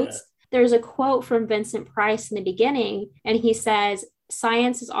quotes. Yeah. There's a quote from Vincent Price in the beginning, and he says,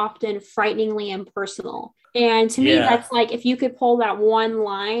 "Science is often frighteningly impersonal." And to me, that's like, if you could pull that one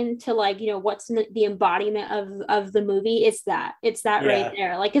line to like, what's the embodiment of the movie, it's that right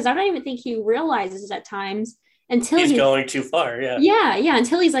there. Like, because I don't even think he realizes at times until he's going too far. Yeah,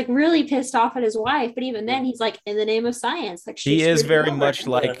 until he's like really pissed off at his wife. But even then, he's like, in the name of science, like he is very much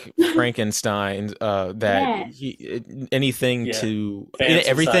like Frankenstein. Anything to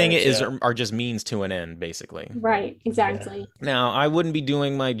everything science, are just means to an end, basically. Right, exactly. Yeah. Now, I wouldn't be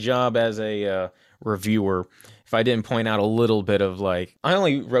doing my job as a reviewer if I didn't point out a little bit of like, I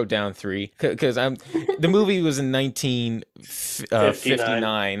only wrote down 3 because the movie was in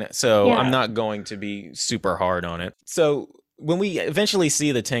 1959, so I'm not going to be super hard on it. So when we eventually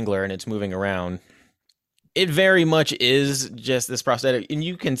see the Tingler and it's moving around, it very much is just this prosthetic, and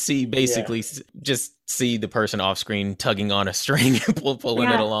you can see basically just see the person off screen tugging on a string and pulling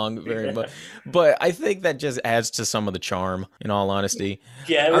it along very much. But I think that just adds to some of the charm, in all honesty.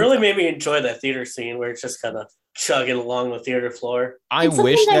 Yeah, it really made me enjoy that theater scene where it's just kind of chugging along the theater floor. I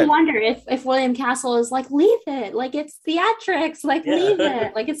wonder if William Castle is like, leave it, like it's theatrics, like leave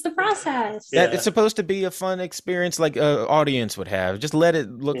it, like it's the process. That it's supposed to be a fun experience, like an audience would have. Just let it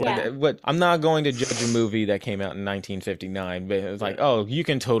look like that. But I'm not going to judge a movie that came out in 1959. But it was like, oh, you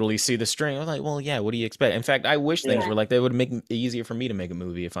can totally see the string. I was like, well, yeah. What do you expect? In fact, I wish things were like that. It would make it easier for me to make a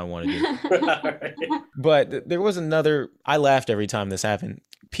movie if I wanted to. But there was another. I laughed every time this happened.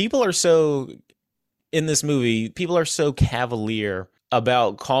 In this movie, people are so cavalier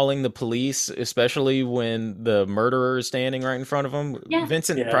about calling the police, especially when the murderer is standing right in front of them. Yeah.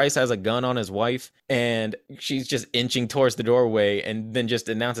 Vincent Price has a gun on his wife, and she's just inching towards the doorway and then just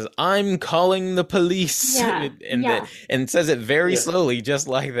announces, "I'm calling the police." And says it very slowly, just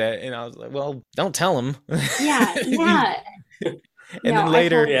like that. And I was like, well, don't tell him. And then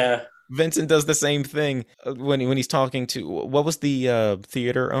later, Vincent does the same thing when he's talking to, what was the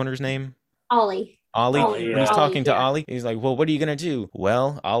theater owner's name? Ollie. When he's talking to Ollie, he's like, well, what are you going to do?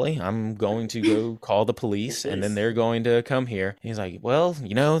 Well, Ollie, I'm going to go call the police, and then they're going to come here. He's like, well,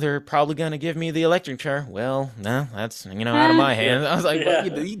 they're probably going to give me the electric chair. Well, no, that's, out of my hands. I was like, well,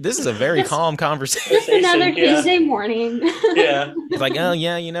 this is a very calm conversation. Just another Tuesday morning. It's like, oh,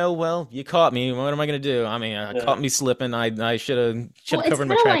 yeah, well, you caught me. What am I going to do? I mean, caught me slipping. I should have covered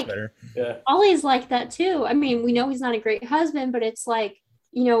my tracks better. Ollie's like that, too. I mean, we know he's not a great husband, but it's like,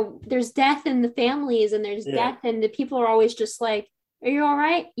 there's death in the families, and there's death, and the people are always just like, are you all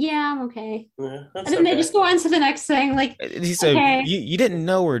right? Yeah, I'm okay. And then they just go on to the next thing. Like, he said, you didn't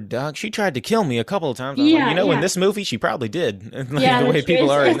know her, Doc. She tried to kill me a couple of times. In this movie, she probably did. The way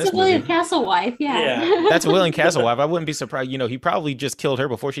people are in this movie. It's a William Castle wife. That's a William Castle wife. I wouldn't be surprised. He probably just killed her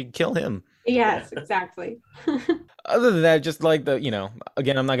before she could kill him. Yes, exactly. Other than that, just like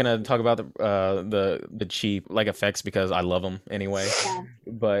again, I'm not gonna talk about the cheap like effects because I love them anyway. Yeah.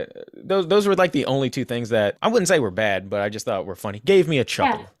 But those were like the only 2 things that I wouldn't say were bad, but I just thought were funny. Gave me a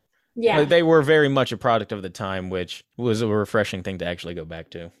chuckle. Yeah. They were very much a product of the time, which was a refreshing thing to actually go back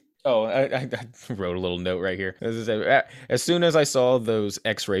to. Oh, I wrote a little note right here. As soon as I saw those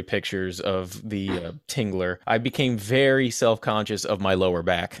X-ray pictures of the Tingler, I became very self-conscious of my lower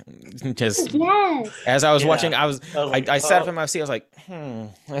back. Just as I was watching, I sat up in my seat. I was like,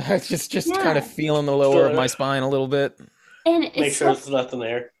 just kind of feeling the lower of my spine a little bit. And make sure there's nothing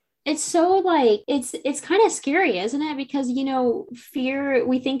there. It's so like it's kind of scary, isn't it? Because fear.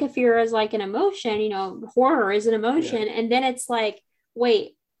 We think of fear as like an emotion. Horror is an emotion, and then it's like,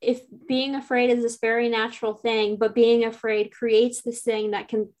 wait. If being afraid is this very natural thing, but being afraid creates this thing that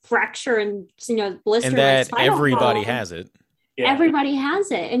can fracture and blister, and that everybody has it. Everybody has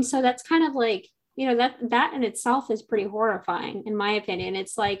it, and so that's kind of like that in itself is pretty horrifying, in my opinion.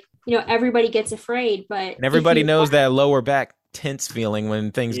 It's like everybody gets afraid, but and everybody knows that lower back tense feeling when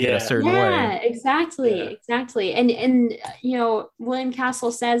things get a certain way. Yeah, exactly. And William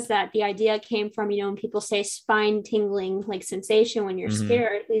Castle says that the idea came from, when people say spine tingling like sensation when you're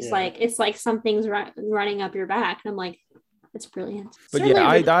scared, he's like, it's like something's running up your back. And I'm like, that's brilliant. But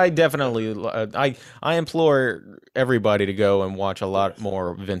I definitely I implore everybody to go and watch a lot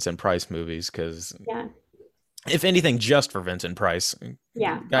more Vincent Price movies, because if anything, just for Vincent Price,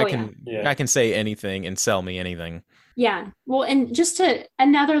 I can say anything and sell me anything. Yeah. Well, and just to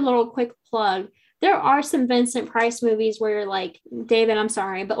another little quick plug, there are some Vincent Price movies where you're like, David, I'm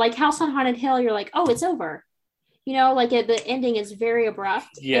sorry, but like House on Haunted Hill, you're like, oh, it's over. Like the ending is very abrupt,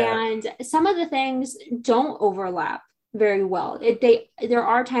 Yeah. and some of the things don't overlap very well. There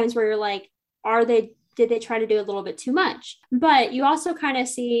are times where you're like, did they try to do a little bit too much? But you also kind of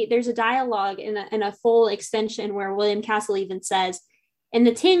see there's a dialogue in a full extension where William Castle even says, in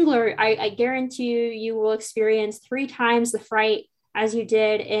The Tingler, I guarantee you will experience 3 times the fright as you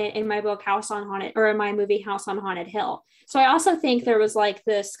did in my book House on Haunted, or in my movie House on Haunted Hill. So I also think there was like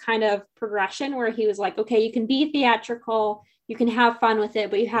this kind of progression where he was like, okay, you can be theatrical, you can have fun with it,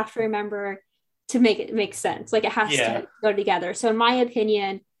 but you have to remember to make it make sense. Like it has to go together. So in my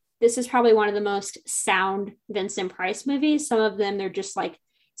opinion, this is probably one of the most sound Vincent Price movies. Some of them, they're just like,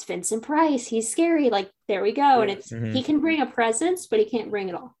 it's Vincent Price, he's scary. Like, there we go. And he can bring a presence, but he can't bring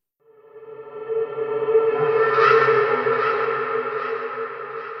it all.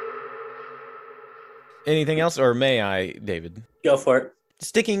 Anything else, or may I, David? Go for it.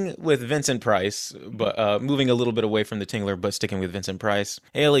 Sticking with Vincent Price, but moving a little bit away from The Tingler, but sticking with Vincent Price.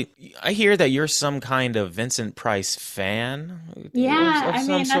 Haley, I hear that you're some kind of Vincent Price fan. Yeah, I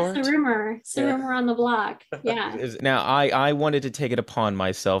mean, that's the rumor. It's the rumor on the block. Yeah. Now, I wanted to take it upon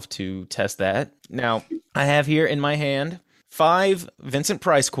myself to test that. Now, I have here in my hand 5 Vincent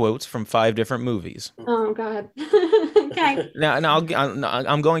Price quotes from 5 different movies. Oh, God. Okay. Now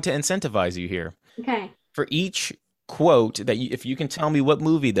I'm going to incentivize you here. Okay. For each quote that if you can tell me what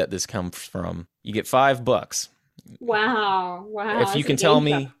movie that this comes from, you get $5. Wow. If you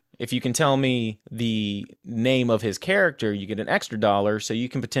can tell me the name of his character, you get an extra $1, so you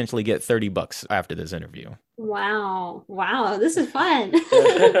can potentially get $30 after this interview. Wow, this is fun.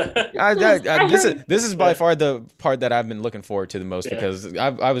 This is by far the part that I've been looking forward to the most, because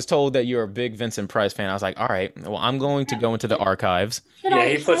I was told that you're a big Vincent Price fan. I was like, all right, well, I'm going to go into the archives.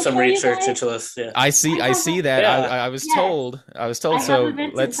 He put some research into this. Yeah. I see that. I was told. I have so a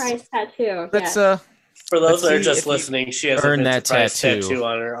Vincent Price tattoo. Let's for those that are just listening, she has a Vincent Price tattoo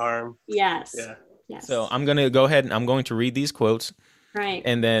on her arm. Yes. Yeah. Yes. So I'm going to go ahead and I'm going to read these quotes. Right.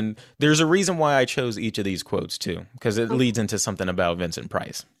 And then there's a reason why I chose each of these quotes too, because it leads into something about Vincent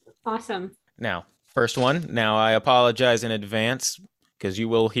Price. Awesome. Now, first one. Now, I apologize in advance because you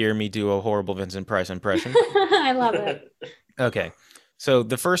will hear me do a horrible Vincent Price impression. I love it. Okay. So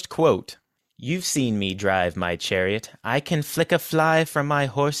the first quote. You've seen me drive my chariot. I can flick a fly from my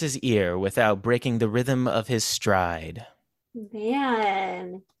horse's ear without breaking the rhythm of his stride.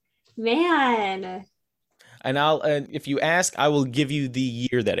 Man. And if you ask, I will give you the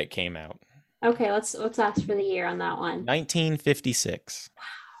year that it came out. Okay, let's ask for the year on that one. 1956.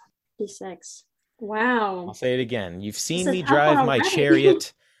 56. Wow. I'll say it again. You've seen me drive my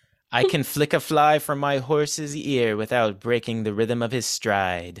chariot. I can flick a fly from my horse's ear without breaking the rhythm of his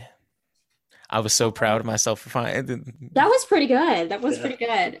stride. I was so proud of myself for finding that. Was pretty good. That was pretty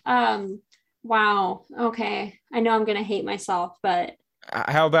good. Wow. Okay. I know I'm gonna hate myself, but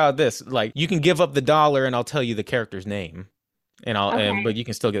how about this? Like, you can give up the $1 and I'll tell you the character's name. But you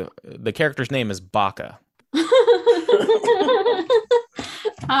can still get the character's name is Baka.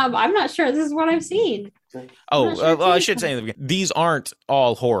 I'm not sure this is what I've seen. I should say these aren't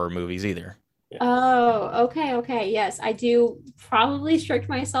all horror movies either. Oh, okay. Yes, I do probably strict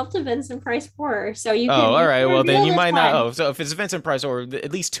myself to Vincent Price horror. So you can. Oh, all right. Well, then you might not. Oh, so if it's Vincent Price horror,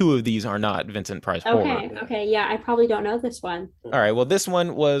 at least 2 of these are not Vincent Price horror. Okay. Yeah, I probably don't know this one. All right. Well, this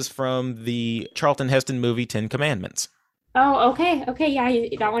one was from the Charlton Heston movie 10 Commandments. Oh, okay. Yeah,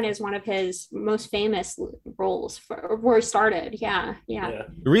 that one is one of his most famous roles where he started. Yeah.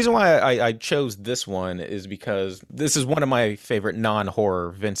 The reason why I chose this one is because this is one of my favorite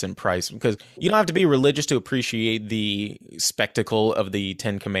non-horror Vincent Price, because you don't have to be religious to appreciate the spectacle of the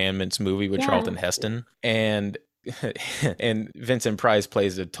 10 Commandments movie with Charlton Heston. And Vincent Price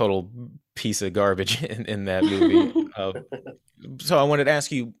plays a total piece of garbage in that movie. So I wanted to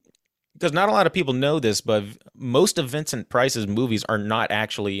ask you, because not a lot of people know this, but most of Vincent Price's movies are not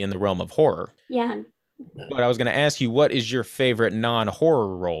actually in the realm of horror. Yeah. But I was going to ask you, what is your favorite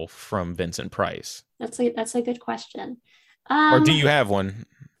non-horror role from Vincent Price? That's a good question. Or do you have one?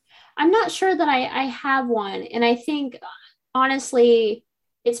 I'm not sure that I have one. And I think, honestly,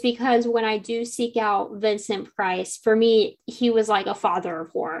 it's because when I do seek out Vincent Price, for me, he was like a father of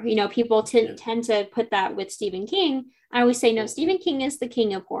horror. People tend to put that with Stephen King. I always say, no, Stephen King is the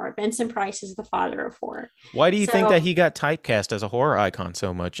king of horror. Vincent Price is the father of horror. Why do you think that he got typecast as a horror icon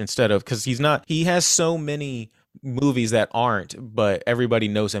so much instead of, because he has so many movies that aren't, but everybody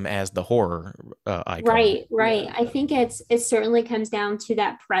knows him as the horror icon. Right. Yeah. I think it certainly comes down to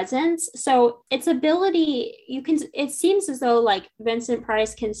that presence. So its ability, it seems as though like Vincent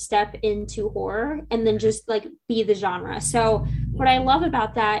Price can step into horror and then just like be the genre. So what I love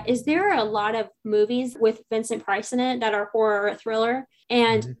about that is there are a lot of movies with Vincent Price in it that are horror or thriller,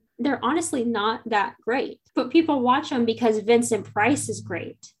 and Mhm. they're honestly not that great. But people watch them because Vincent Price is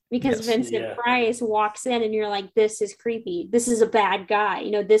great. Because Yes. Vincent Yeah. Price walks in and you're like, this is creepy. This is a bad guy. You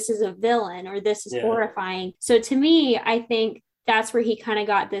know, this is a villain or this is Yeah. horrifying. So to me, I think that's where he kind of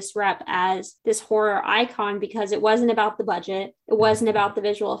got this rep as this horror icon because it wasn't about the budget. It wasn't about the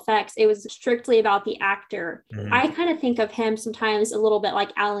visual effects. It was strictly about the actor. Mhm. I kind of think of him sometimes a little bit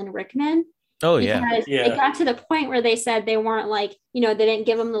like Alan Rickman. Oh yeah. Because Yeah. it got to the point where they said they weren't like, you know, they didn't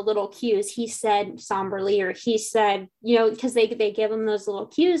give him the little cues. He said somberly, or he said, you know, because they give him those little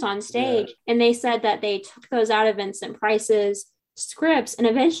cues on stage. Yeah. And they said that they took those out of Vincent Price's scripts. And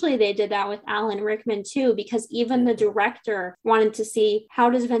eventually they did that with Alan Rickman too, because even the director wanted to see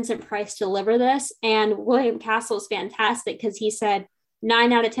how does Vincent Price deliver this. And William Castle is fantastic because he said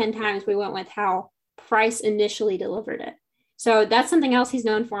 9 out of 10 times we went with how Price initially delivered it. So that's something else he's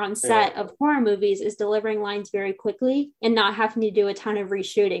known for on set of horror movies is delivering lines very quickly and not having to do a ton of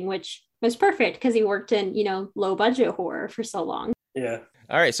reshooting, which was perfect because he worked in, you know, low budget horror for so long. Yeah.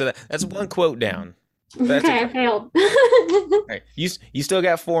 All right, so that's one quote down. That's Okay, I okay. failed. All right, you still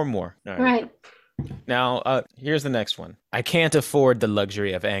got 4 more. All Right. Now, here's the next one. I can't afford the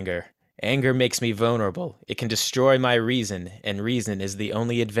luxury of anger. Anger makes me vulnerable. It can destroy my reason, and reason is the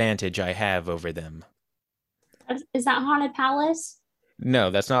only advantage I have over them. Is that Haunted Palace?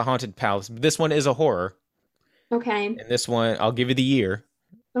 No, that's not Haunted Palace. This one is a horror. Okay. And this one, I'll give you the year,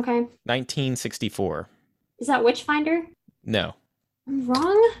 Okay. 1964. Is that Witchfinder? No. I'm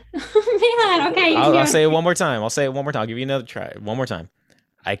wrong? Man, okay. I'll say it one more time. I'll give you another try. One more time.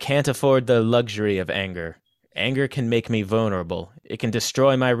 I can't afford the luxury of anger. Anger can make me vulnerable. It can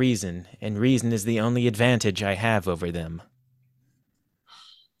destroy my reason, and reason is the only advantage I have over them.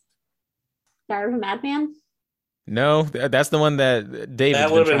 Diary of a Madman? No, that's the one that David's That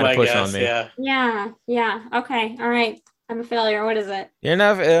been would have been trying my to push guess. on me. Yeah. Yeah. Okay. All right. I'm a failure. What is it? You're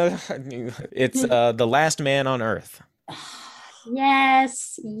not. It's The Last Man on Earth.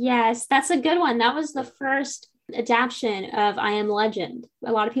 Yes. That's a good one. That was the first adaptation of I Am Legend.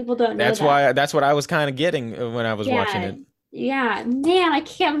 A lot of people don't know that. That's what I was kind of getting when I was watching it. Yeah, man, I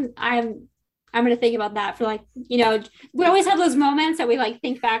can't. I'm gonna think about that for like, you know, we always have those moments that we like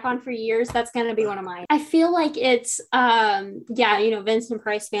think back on for years. That's gonna be one of mine. I feel like it's yeah, you know, Vincent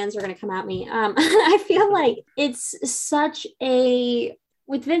Price fans are gonna come at me. I feel like it's such a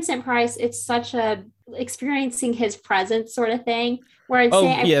with Vincent Price, it's such a experiencing his presence sort of thing. Where I'd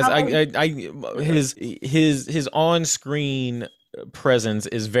say his on-screen presence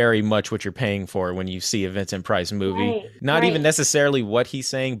is very much what you're paying for when you see a Vincent Price movie. Not even necessarily what he's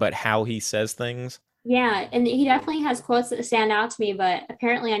saying, but how he says things. Yeah, and he definitely has quotes that stand out to me, but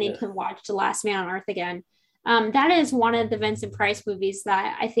apparently I need to watch The Last Man on Earth again. That is one of the Vincent Price movies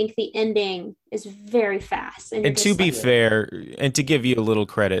that I think the ending is very fast. And to be fair, and to give you a little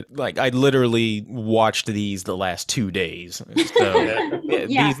credit, like I literally watched these the last 2 days. So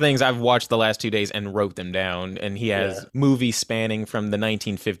these things I've watched the last 2 days and wrote them down. And he has movies spanning from the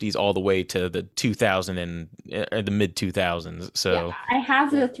 1950s all the way to the 2000 and the mid 2000s. So I have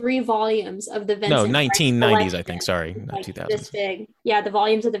the 3 volumes of the Vincent. No, 1990s, I think. Sorry, not like 2000s. This big, yeah, the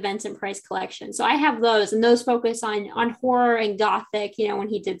volumes of the Vincent Price collection. So I have those, and those focus on horror and gothic. You know, when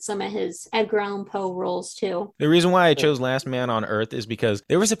he did some of his Edgar Allan Poe roles too. The reason why I chose Last Man on Earth is because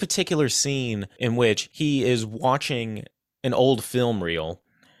there was a particular scene in which he is watching an old film reel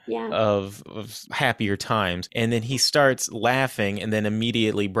of happier times, and then he starts laughing and then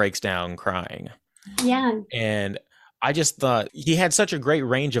immediately breaks down crying. Yeah. And I just thought he had such a great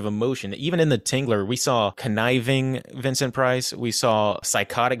range of emotion. Even in The Tingler, we saw conniving Vincent Price. We saw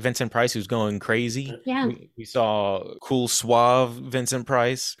psychotic Vincent Price who's going crazy. Yeah. We saw cool, suave Vincent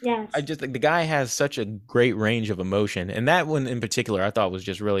Price. Yes. I just think the guy has such a great range of emotion. And that one in particular, I thought was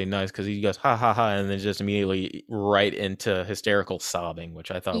just really nice because he goes, ha, ha, ha, and then just immediately right into hysterical sobbing, which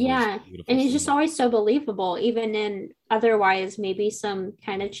I thought was beautiful. And he's just always so believable, even in otherwise maybe some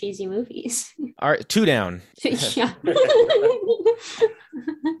kind of cheesy movies. All right, 2 down. Yeah.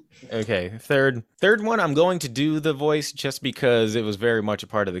 Okay, third one, I'm going to do the voice just because it was very much a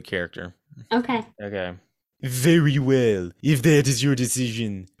part of the character. Okay. Very well, if that is your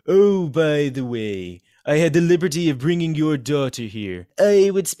decision. Oh, by the way, I had the liberty of bringing your daughter here. I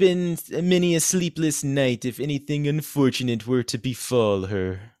would spend many a sleepless night if anything unfortunate were to befall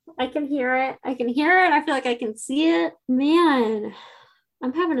her. I can hear it. I can hear it. I feel like I can see it. Man,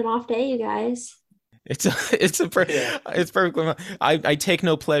 I'm having an off day, you guys. It's perfectly fine. I take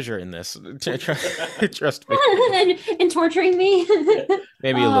no pleasure in this. Trust me. and torturing me.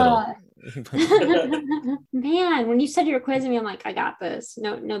 Maybe a little. Man, when you said you were quizzing me, I'm like, I got this.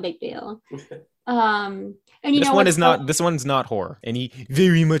 No big deal. And you know this one's not horror, and he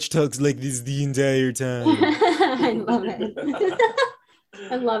very much talks like this the entire time. I love it.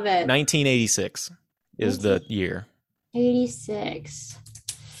 I love it. 1986 is the year. 86.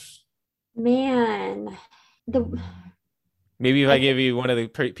 Man, maybe if I give you one of the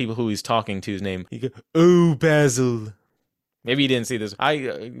people who he's talking to's name, you go, "Oh, Basil." Maybe you didn't see this.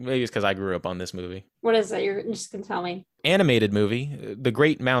 Maybe it's because I grew up on this movie. What is it? You're just gonna tell me. Animated movie, The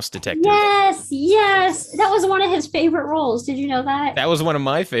Great Mouse Detective. Yes, that was one of his favorite roles. Did you know that? That was one of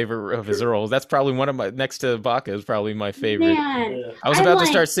my favorite of his roles. That's probably one of my, next to Baca, is probably my favorite. Man, I was about to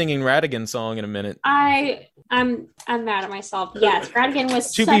start singing Ratigan song in a minute. I'm mad at myself. Yes, Ratigan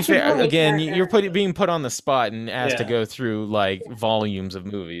was. To be fair, again, you're being put on the spot and asked to go through like volumes of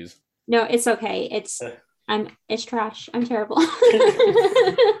movies. No, it's okay. It's trash. I'm terrible.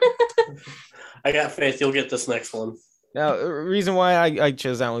 I got faith you'll get this next one. Now, the reason why I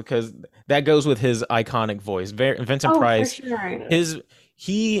chose that one, because that goes with his iconic voice. Vincent Price. For sure.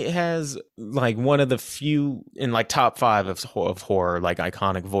 He has like one of the few in like top 5 of horror, like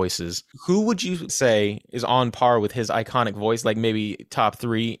iconic voices. Who would you say is on par with his iconic voice? Like maybe top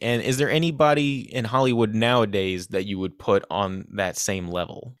 3. And is there anybody in Hollywood nowadays that you would put on that same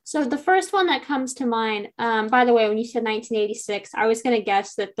level? So the first one that comes to mind, by the way, when you said 1986, I was going to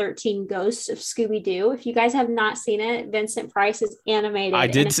guess the 13 Ghosts of Scooby-Doo. If you guys have not seen it, Vincent Price is animated. I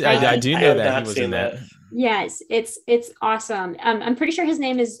do know that he was in that. Yes, it's awesome. I'm pretty sure his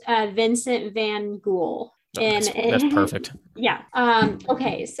name is Vincent Van Gogh. That's perfect. Yeah.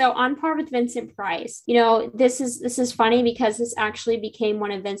 Okay. So on par with Vincent Price, this is funny because this actually became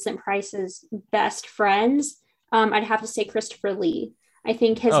one of Vincent Price's best friends. I'd have to say Christopher Lee. I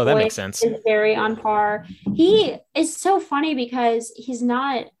think his voice is very on par. He is so funny because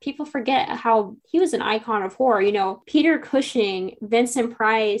people forget how he was an icon of horror. Peter Cushing, Vincent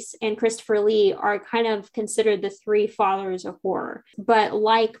Price, and Christopher Lee are kind of considered the 3 fathers of horror. But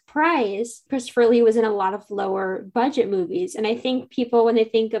like Price, Christopher Lee was in a lot of lower budget movies. And I think people, when they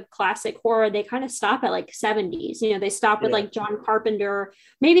think of classic horror, they kind of stop at like 70s. They stop with like John Carpenter.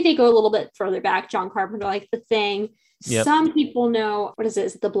 Maybe they go a little bit further back, John Carpenter, like The Thing. Yep. Some people know, what is it?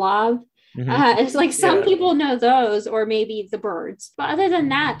 Is it The Blob? Mm-hmm. It's like some people know those, or maybe The Birds. But other than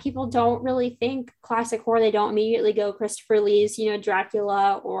that, people don't really think classic horror. They don't immediately go Christopher Lee's,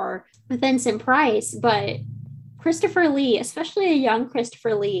 Dracula or Vincent Price. But Christopher Lee, especially a young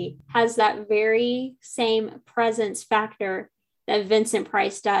Christopher Lee, has that very same presence factor that Vincent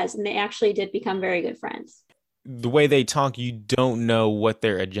Price does. And they actually did become very good friends. The way they talk, you don't know what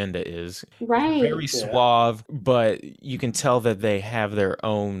their agenda is. Right. Very suave, but you can tell that they have their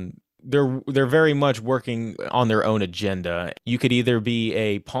own. They're very much working on their own agenda. You could either be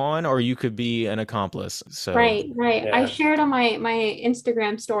a pawn or you could be an accomplice. So right. Yeah. I shared on my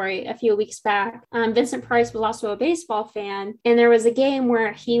Instagram story a few weeks back. Vincent Price was also a baseball fan, and there was a game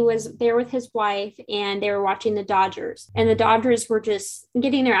where he was there with his wife, and they were watching the Dodgers, and the Dodgers were just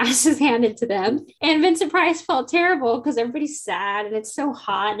getting their asses handed to them. And Vincent Price felt terrible because everybody's sad and it's so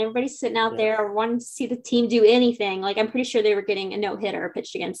hot, and everybody's sitting out there wanting to see the team do anything. Like, I'm pretty sure they were getting a no-hitter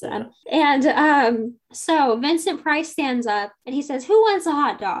pitched against them. And so Vincent Price stands up and he says, "Who wants a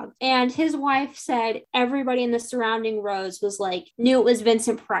hot dog?" And his wife said everybody in the surrounding rows was like, knew it was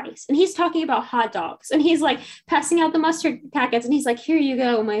Vincent Price. And he's talking about hot dogs, and he's like passing out the mustard packets, and he's like, "Here you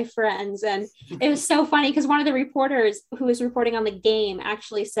go, my friends." And it was so funny because one of the reporters who was reporting on the game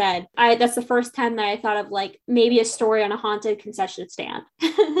actually said, that's the first time that I thought of like maybe a story on a haunted concession stand.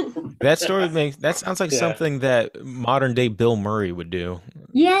 That sounds like something that modern day Bill Murray would do.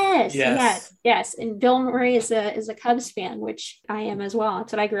 Yes. And Bill Murray is a Cubs fan, which I am as well.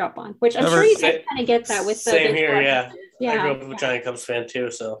 That's what I grew up on. Which I'm sure you guys kind of get that with the same here. Yeah, I grew up a giant Cubs fan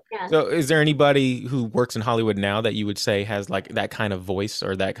too. So is there anybody who works in Hollywood now that you would say has like that kind of voice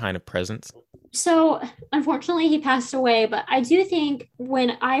or that kind of presence? So unfortunately he passed away, but I do think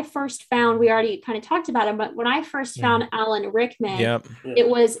when I first found, we already kind of talked about him, but when I first found Alan Rickman, it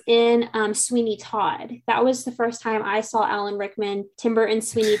was in Sweeney Todd. That was the first time I saw Alan Rickman, Tim Burton,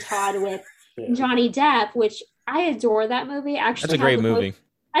 Sweeney Todd with Johnny Depp, which I adore that movie. Actually, that's a great movie.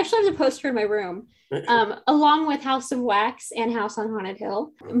 I actually have the poster in my room, along with House of Wax and House on Haunted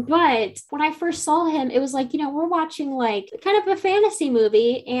Hill. But when I first saw him, it was like, we're watching like kind of a fantasy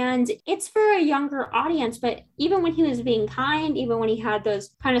movie and it's for a younger audience. But even when he was being kind, even when he had those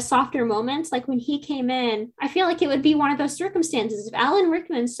kind of softer moments, like when he came in, I feel like it would be one of those circumstances. If Alan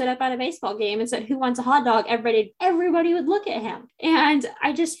Rickman stood up at a baseball game and said, "Who wants a hot dog?" everybody would look at him. And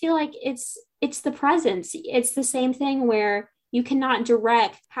I just feel like it's the presence. It's the same thing where you cannot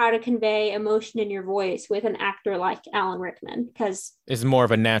direct how to convey emotion in your voice with an actor like Alan Rickman because it's more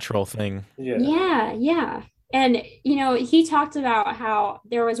of a natural thing. Yeah. And, he talked about how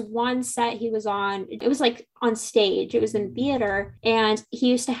there was one set he was on. It was like on stage. It was in theater. And he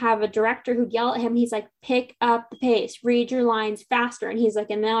used to have a director who'd yell at him. He's like, pick up the pace, read your lines faster. And he's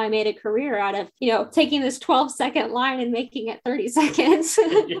like, and now I made a career out of, taking this 12-second line and making it 30 seconds.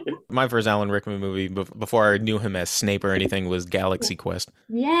 My first Alan Rickman movie before I knew him as Snape or anything was Galaxy Quest.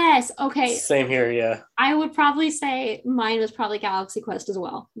 Yes. Okay. Same here. Yeah. I would probably say mine was probably Galaxy Quest as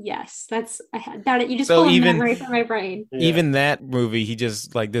well. Yes. I had that. You just so pulled even memory from my brain. Yeah. Even that movie, he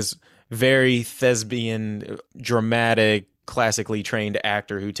just like this very thespian, dramatic, classically trained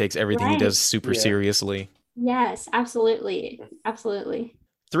actor who takes everything he does super seriously. Yes, absolutely.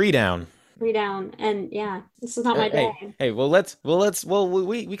 3 down. And yeah, this is not my day. Hey,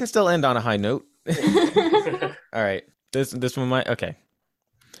 we can still end on a high note. All right. This one might, okay.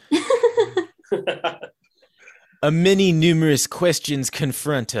 A many numerous questions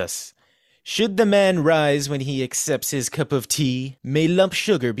confront us. Should the man rise when he accepts his cup of tea? May lump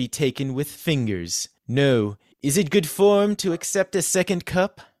sugar be taken with fingers? No. Is it good form to accept a second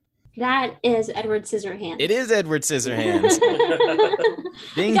cup? That is Edward Scissorhands. It is Edward Scissorhands.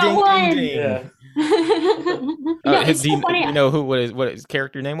 Ding, ding, one. Ding, ding. Yeah. You know what his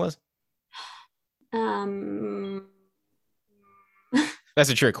character name was? That's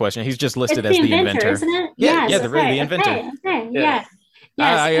a trick question. He's just listed as the inventor, isn't it? Yeah, yes, the inventor. Okay. Yeah.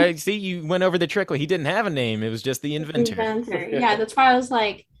 Yes. I see you went over the trick. He didn't have a name. It was just the inventor. Yeah, that's why I was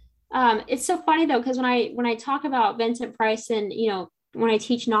like, it's so funny though, because when I talk about Vincent Price and, when I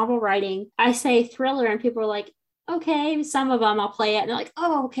teach novel writing, I say thriller and people are like, okay, some of them I'll play it. And they're like,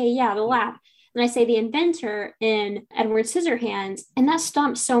 oh, okay, yeah, the lab. And I say the inventor in Edward Scissorhands, and that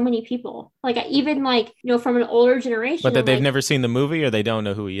stumps so many people. Like even from an older generation. But that they've never seen the movie or they don't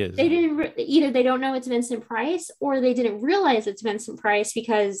know who he is. They didn't either. They don't know it's Vincent Price, or they didn't realize it's Vincent Price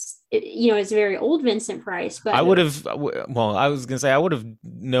because it's very old Vincent Price. But I would have. Well, I was gonna say I would have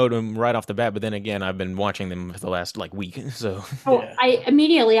known him right off the bat, but then again, I've been watching them for the last week. So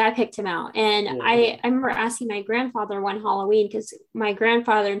I picked him out, and I remember asking my grandfather one Halloween because my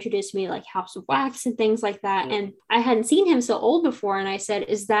grandfather introduced me to House of Wax and things like that, and I hadn't seen him so old before, and I said,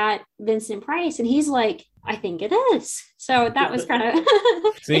 "Is that Vincent Price?" And he's like, "I think it is." So that was kind of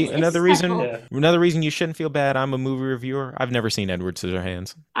see another reason you shouldn't feel bad. I'm a movie reviewer. I've never seen Edward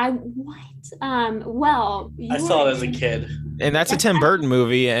Scissorhands. Well, I saw it as a kid, and that's a Tim Burton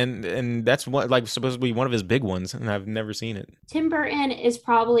movie, and that's supposed to be one of his big ones, and I've never seen it. Tim Burton is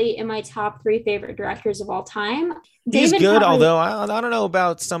probably in my top 3 favorite directors of all time. He's good, although I don't know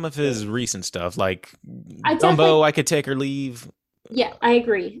about some of his recent stuff, like Dumbo. I could take or leave. Yeah, I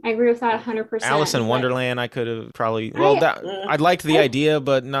agree with that 100%. Alice in Wonderland, I could have probably... I liked the idea,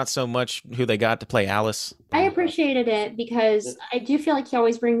 but not so much who they got to play Alice. I appreciated it because I do feel like he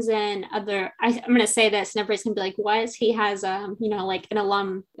always brings in other... I'm going to say this, and everybody's going to be like, what? He has, an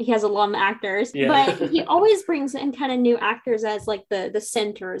alum... He has alum actors. Yeah. But he always brings in kind of new actors as, the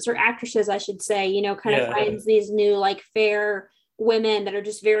centers, or actresses, I should say, finds these new, fair... women that are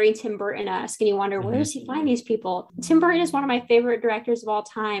just very Tim Burton-esque, and you wonder, where does he find these people? Tim Burton is one of my favorite directors of all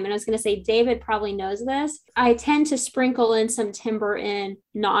time, and I was going to say David probably knows this. I tend to sprinkle in some Tim Burton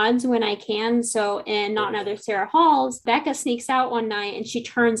nods when I can. So in Not Another Sarah Halls, Becca sneaks out one night and she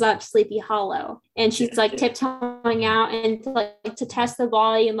turns up Sleepy Hollow, and she's tiptoeing out and to test the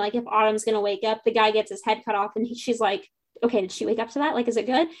volume, if Autumn's going to wake up, the guy gets his head cut off, and she's like, okay, did she wake up to that? Is it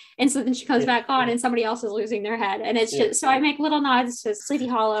good? And so then she comes back on and somebody else is losing their head. And it's just, so I make little nods to Sleepy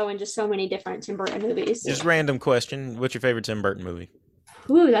Hollow and just so many different Tim Burton movies. Just random question. What's your favorite Tim Burton movie?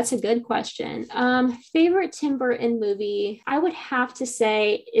 Ooh, that's a good question. Favorite Tim Burton movie, I would have to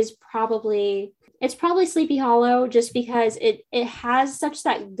say it's probably Sleepy Hollow, just because it has such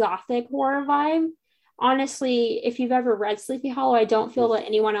that gothic horror vibe. Honestly, if you've ever read Sleepy Hollow, I don't feel that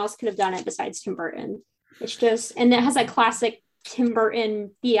anyone else could have done it besides Tim Burton. It's just, and it has that classic Tim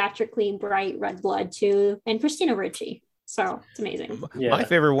Burton theatrically bright red blood too, and Christina Ricci. So it's amazing. Yeah. My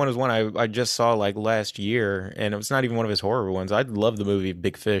favorite one is one I just saw last year, and it was not even one of his horror ones. I love the movie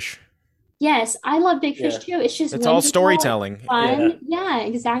Big Fish. Yes, I love Big Fish too. It's just It's all whimsical, storytelling. fun. Yeah,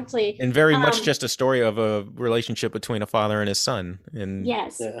 exactly. And very much just a story of a relationship between a father and his son. And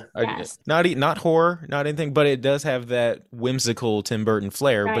yes, yes. not horror, not anything, but it does have that whimsical Tim Burton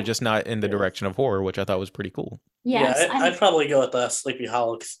flair, Right. but just not in the direction of horror, which I thought was pretty cool. Yes, Yeah, I'd probably go with Sleepy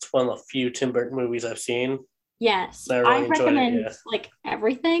Hollow because it's one of the few Tim Burton movies I've seen. yes, I really enjoyed recommend it, like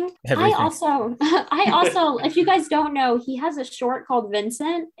everything. Everything. I also, if you guys don't know, he has a short called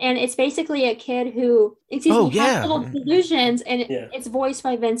Vincent, and it's basically a kid who, has little delusions, and it's voiced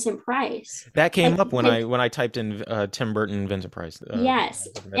by Vincent Price. That came up when I typed in Tim Burton, Vincent Price. Yes,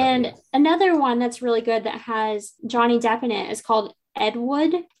 and another one that's really good that has Johnny Depp in it is called Ed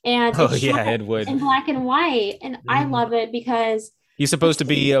Wood, and Ed Wood in black and white, and I love it because he's supposed to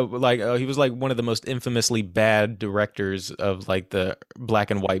be he was like one of the most infamously bad directors of like the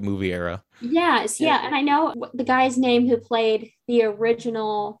black and white movie era. Yes, and I know the guy's name who played the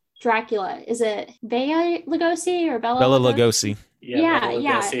original Dracula. Is it Bela Lugosi or Bela Lugosi?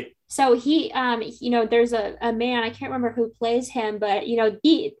 Yeah. So he, there's a man, I can't remember who plays him, but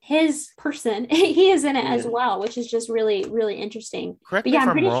his person, he is in it as well, which is just really, really interesting. Correct me if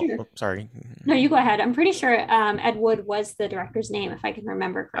I'm wrong. Sure. Sorry. No, you go ahead. I'm pretty sure Ed Wood was the director's name, if I can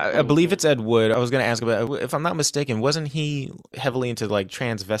remember correctly. I believe it's Ed Wood. I was going to ask about, if I'm not mistaken, wasn't he heavily into like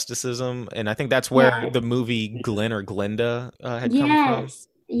transvesticism? And I think that's where the movie Glenn or Glinda had come from.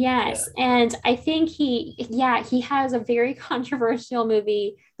 Yes. And I think he has a very controversial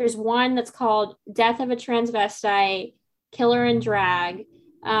movie. There's one that's called Death of a Transvestite, Killer in Drag.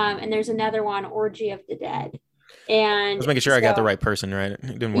 And there's another one, Orgy of the Dead. And I was making sure I got the right person, right?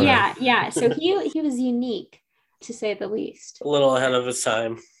 So he was unique, to say the least. A little ahead of his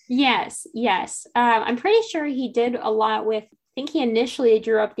time. Yes. I'm pretty sure he did a lot with, I think he initially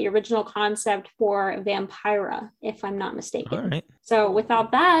drew up the original concept for Vampira, if I'm not mistaken. All right. So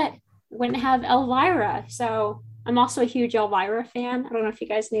without that, wouldn't have Elvira. So I'm also a huge Elvira fan. I don't know if you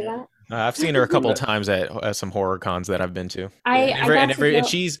guys knew that. I've seen her a couple of times at some horror cons that I've been to. And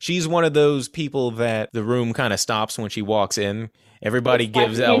she's one of those people that the room kind of stops when she walks in. Everybody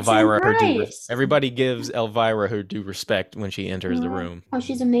gives Elvira her due respect when she enters the room. Oh,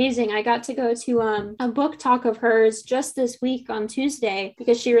 she's amazing. I got to go to a book talk of hers just this week on Tuesday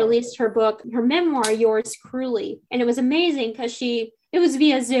because she released her memoir, Yours Cruelly. And it was amazing because it was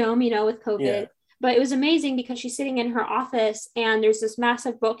via Zoom, with COVID. Yeah. But it was amazing because she's sitting in her office and there's this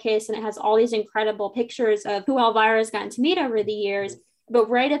massive bookcase and it has all these incredible pictures of who Elvira's gotten to meet over the years. But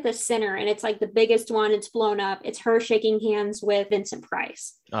right at the center, and it's like the biggest one, it's blown up. It's her shaking hands with Vincent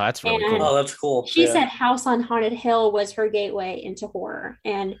Price. Oh, that's really cool. Oh, that's cool. She said House on Haunted Hill was her gateway into horror.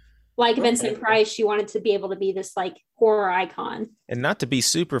 And like Vincent Price, she wanted to be able to be this like horror icon. And not to be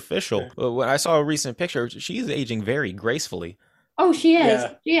superficial, but when I saw a recent picture, she's aging very gracefully. Oh, she is.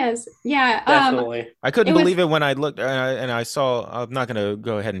 Yeah. She is. Yeah. Definitely. I couldn't believe it when I looked and I saw, I'm not going to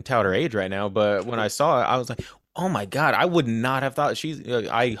go ahead and tout her age right now, but when I saw it, I was like, oh my God, I would not have thought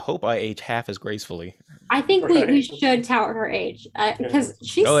I hope I age half as gracefully. I think we should tout her age because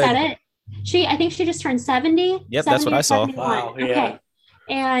she said it. I think she just turned 70. Yep, that's what I saw. Wow, yeah. Okay.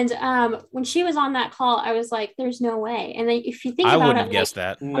 And when she was on that call, I was like, there's no way. And then if you think about it, I wouldn't have guessed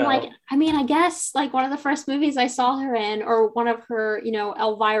that. I'm like, I guess like one of the first movies I saw her in, or one of her,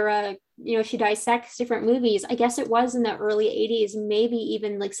 Elvira, she dissects different movies. I guess it was in the early 80s, maybe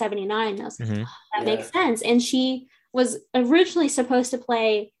even like 79. I was like, that makes sense. And she was originally supposed to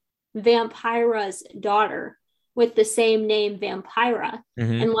play Vampira's daughter with the same name, Vampira.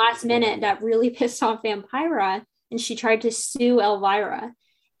 And last minute, that really pissed off Vampira. And she tried to sue Elvira.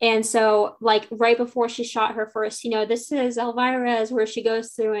 And so, like, right before she shot her first, this is Elvira's, where she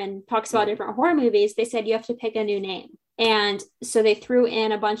goes through and talks about different horror movies. They said, you have to pick a new name. And so they threw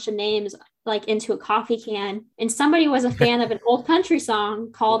in a bunch of names, like, into a coffee can. And somebody was a fan of an old country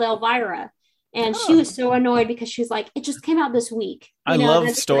song called Elvira. And she was so annoyed because she was like, it just came out this week. I love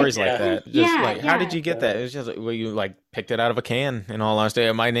stories like that. How did you get that? It's just you like picked it out of a can. In all honesty,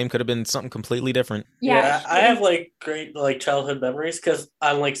 my name could have been something completely different. Yeah, I have like great like childhood memories because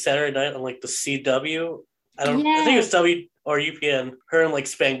on like Saturday night on like the CW, I think it's W or UPN. Her and like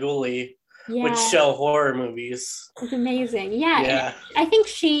Spanguli would show horror movies. It's amazing. Yeah. I think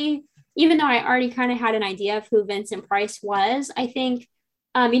even though I already kind of had an idea of who Vincent Price was, I think.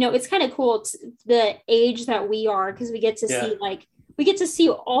 It's kind of cool the age that we are because we get to see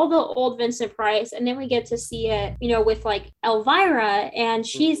all the old Vincent Price, and then we get to see it, with like Elvira, and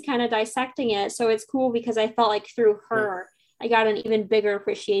she's kind of dissecting it. So it's cool because I felt like through her, I got an even bigger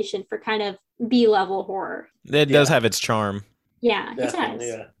appreciation for kind of B-level horror. It does have its charm. Yeah, definitely,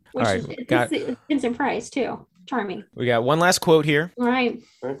 it does. All right, it's Vincent Price too. Charming. We got one last quote here. All right.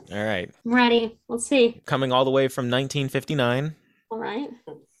 All right. I'm ready. Let's see. Coming all the way from 1959. All right.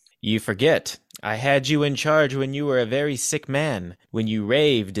 You forget. I had you in charge when you were a very sick man, when you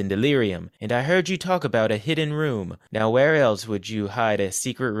raved in delirium, and I heard you talk about a hidden room. Now where else would you hide a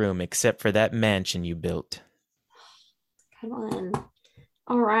secret room except for that mansion you built? Come on.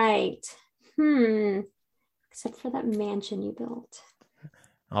 All right. Except for that mansion you built.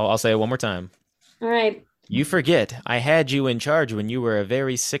 I'll say it one more time. All right. You forget. I had you in charge when you were a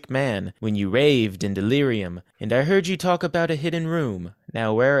very sick man, when you raved in delirium, and I heard you talk about a hidden room.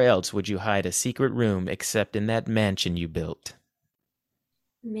 Now where else would you hide a secret room except in that mansion you built?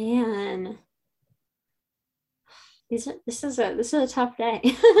 Man. This is a tough day.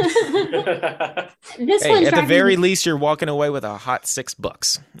 This Hey, at the very least, you're walking away with a hot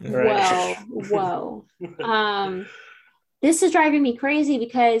 $6. Right. Whoa. This is driving me crazy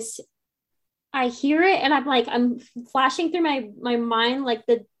because I hear it and I'm flashing through my mind like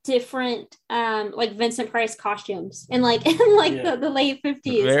the different like Vincent Price costumes and like the late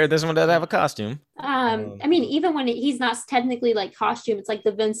 50s. This one does have a costume. I mean, even when he's not technically like costume, it's like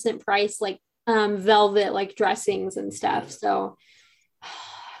the Vincent Price like velvet like dressings and stuff. So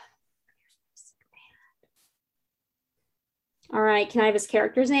all right, can I have his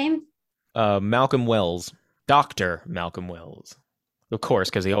character's name? Malcolm Wells. Dr. Malcolm Wells. Of course,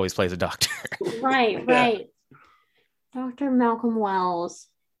 because he always plays a doctor. Right. Dr. Malcolm Wells.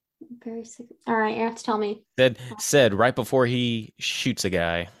 Very sick. All right, you have to tell me. Said right before he shoots a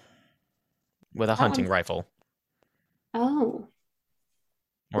guy with a hunting rifle. Oh.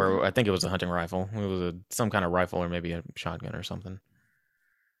 Or I think it was a hunting rifle. It was some kind of rifle or maybe a shotgun or something.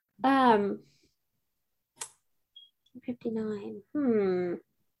 59.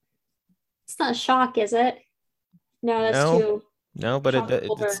 It's not Shock, is it? No, that's too. No, but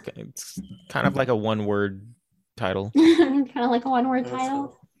it's kind of like a one-word title. Kind of like a one-word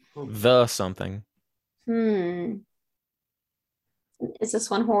title? The something. Is this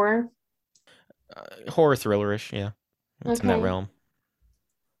one horror? Horror thrillerish, yeah. It's in that realm.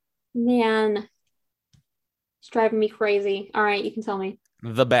 Man. It's driving me crazy. All right, you can tell me.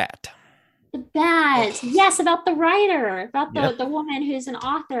 The Bat. The Bat. Yes, about the writer, about the woman who's an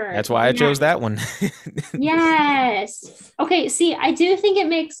author. That's why I chose that one. Yes. Okay, see, I do think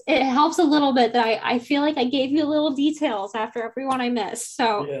it helps a little bit that I feel like I gave you little details after every one I missed.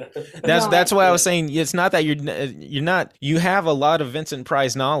 So that's why I was saying it's not that you have a lot of Vincent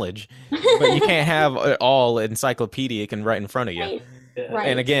Price knowledge, but you can't have it all encyclopedic and right in front of you. Right. Right.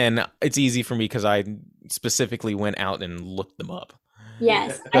 And again, it's easy for me because I specifically went out and looked them up.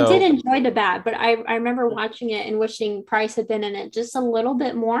 Yes, I did enjoy The Bat, but I remember watching it and wishing Price had been in it just a little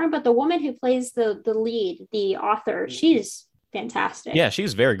bit more. But the woman who plays the lead, the author, she's fantastic. Yeah,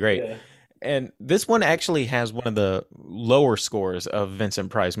 she's very great. Yeah. And this one actually has one of the lower scores of Vincent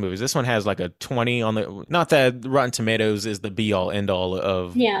Price movies. This one has like a 20 on the, not that Rotten Tomatoes is the be all end all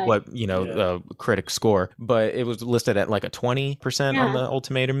of what, critic score, but it was listed at like a 20% on the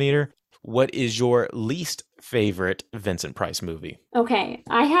Ultimatum meter. What is your least favorite Vincent Price movie? Okay,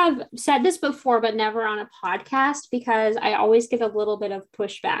 I have said this before, but never on a podcast because I always get a little bit of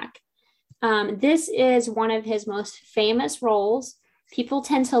pushback. This is one of his most famous roles. People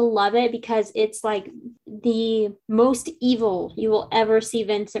tend to love it because it's like the most evil you will ever see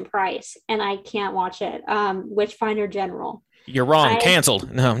Vincent Price, and I can't watch it. Witchfinder General. You're wrong.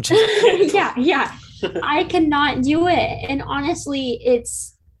 Canceled. No, I'm just... yeah. I cannot do it, and honestly,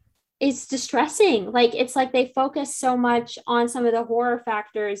 it's distressing. Like, it's like they focus so much on some of the horror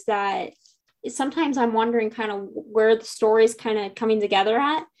factors that sometimes I'm wondering kind of where the story's kind of coming together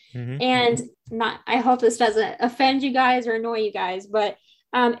at. Mm-hmm. And I hope this doesn't offend you guys or annoy you guys, but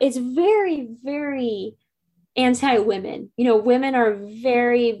it's very, very anti-women. You know, women are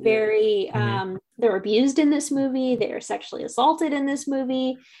very, very, they're abused in this movie. They are sexually assaulted in this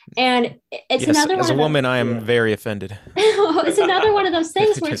movie. And it's another one. As a woman, I am very offended. It's another one of those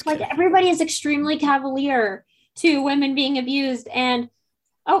things where it's like everybody is extremely cavalier to women being abused. And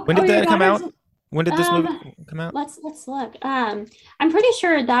when did that come out? When did this movie come out? Let's look. I'm pretty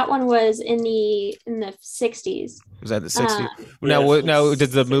sure that one was in the 60s. Was that the 60s? No,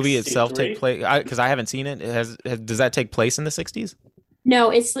 did the movie itself take place? Because I haven't seen it. Does that take place in the 60s?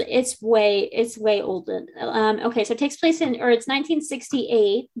 No, it's way older. Okay, so it takes place it's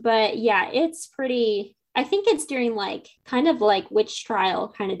 1968, but yeah, it's pretty. I think it's during kind of witch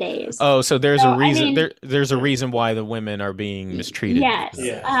trial kind of days. Oh, so there's a reason. There's a reason why the women are being mistreated. Yes,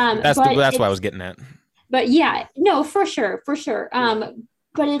 that's what I was getting at. But yeah, no, for sure. But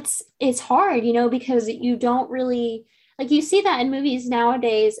it's hard, because you don't really like you see that in movies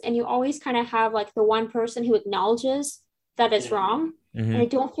nowadays, and you always kind of have like the one person who acknowledges that it's wrong. And I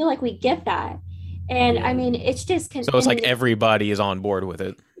don't feel like we get that. And I mean, it's just so it's like everybody is on board with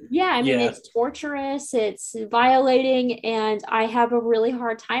it. Yeah, I mean, it's torturous, it's violating, and I have a really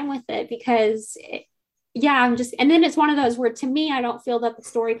hard time with it because and then it's one of those where, to me, I don't feel that the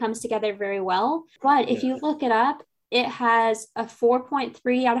story comes together very well. But if you look it up, it has a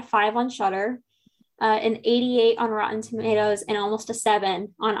 4.3 out of 5 on Shudder, an 88 on Rotten Tomatoes, and almost a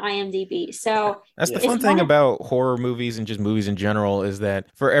 7 on IMDb. So that's the fun thing about horror movies and just movies in general, is that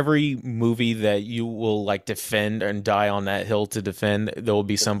for every movie that you will like defend and die on that hill to defend, there will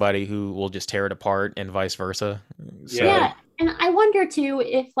be somebody who will just tear it apart, and vice versa. So. Yeah, and I wonder too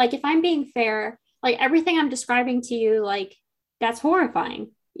if I'm being fair, like everything I'm describing to you, like that's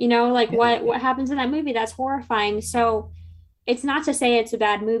horrifying. You know, like what happens in that movie, that's horrifying. So it's not to say it's a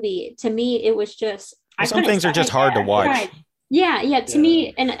bad movie. To me, it was just... Some things are just hard to watch. Right. Yeah. To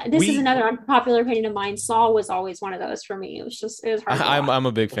me, and this is another unpopular opinion of mine, Saw was always one of those for me. It was hard to watch. I'm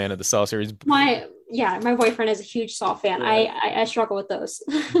a big fan of the Saw series. My boyfriend is a huge Saw fan. I struggle with those.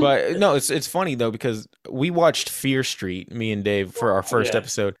 But no, it's funny though, because we watched Fear Street, me and Dave, for our first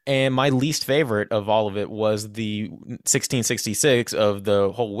episode, and my least favorite of all of it was the 1666 of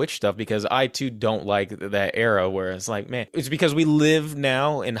the whole witch stuff, because I too don't like that era where it's like, man, it's because we live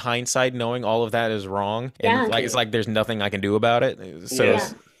now in hindsight knowing all of that is wrong, and it's like there's nothing I can do about it.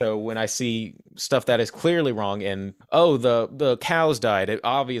 So when I see stuff that is clearly wrong, and the cows died, it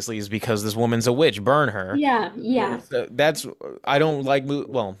obviously is because this woman's a witch, burn her. So I don't like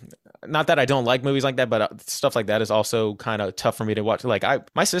not that I don't like movies like that, but stuff like that is also kind of tough for me to watch. Like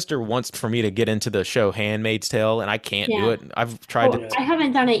my sister wants for me to get into the show Handmaid's Tale, and I can't do it. I've tried to. I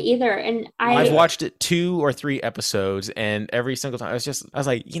haven't done it either, and I've watched it 2 or 3 episodes, and every single time I was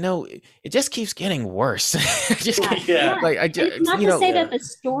like, it just keeps getting worse. It's not to say that the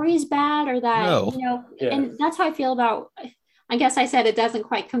story's bad or that and that's how I feel about. I guess I said it doesn't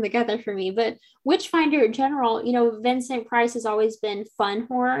quite come together for me, but Witchfinder in general, Vincent Price has always been fun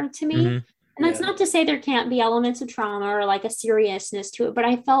horror to me. And that's not to say there can't be elements of trauma or like a seriousness to it, but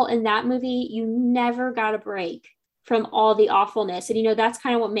I felt in that movie, you never got a break from all the awfulness. And, that's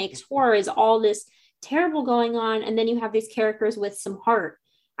kind of what makes horror, is all this terrible going on. And then you have these characters with some heart.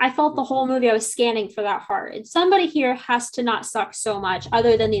 I felt the whole movie I was scanning for that heart. And somebody here has to not suck so much,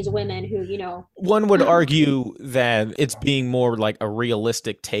 other than these women who, One would argue that it's being more like a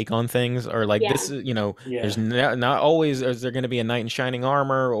realistic take on things, or like this is, there's not always is there going to be a knight in shining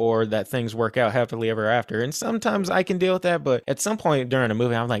armor, or that things work out happily ever after. And sometimes I can deal with that, but at some point during a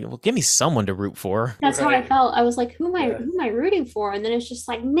movie, I'm like, well, give me someone to root for. That's how I felt. I was like, who am I rooting for? And then it's just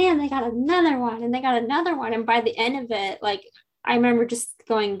like, man, they got another one, and they got another one. And by the end of it, like, I remember just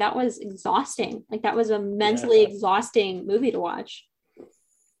going, that was exhausting. Like, that was a mentally exhausting movie to watch.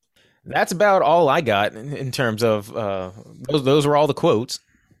 That's about all I got in terms of those were all the quotes.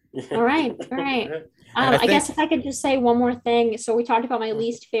 All right. I guess if I could just say one more thing. So we talked about my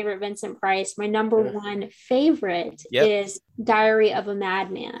least favorite Vincent Price. My number one favorite is Diary of a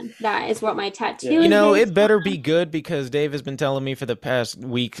Madman. That is what my tattoo is. It better be good, because Dave has been telling me for the past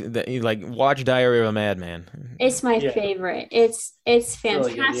week that watch Diary of a Madman. It's my favorite. It's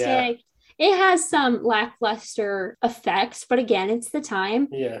fantastic. Really it has some lackluster effects, but again, it's the time.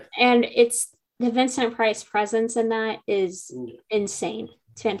 And it's the Vincent Price presence in that is insane.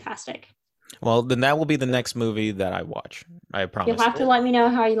 It's fantastic. Well, then that will be the next movie that I watch. I promise. You'll have to let me know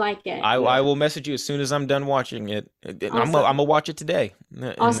how you like it. I will message you as soon as I'm done watching it. Awesome. I'm gonna watch it today.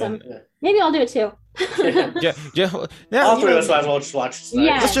 Awesome. Maybe I'll do it too. All three of us might as well just watch it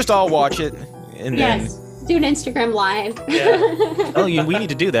tonight. Let's just all watch it. And then do an Instagram live. We need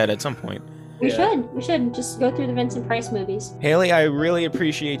to do that at some point. We should just go through the Vincent Price movies. Haley, I really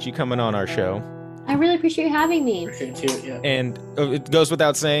appreciate you coming on our show. I really appreciate you having me. And it goes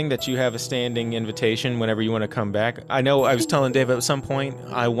without saying that you have a standing invitation whenever you want to come back. I know I was telling Dave at some point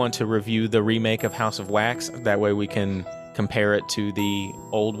I want to review the remake of House of Wax. That way we can compare it to the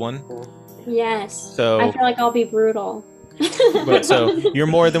old one. Yes. So I feel like I'll be brutal. So you're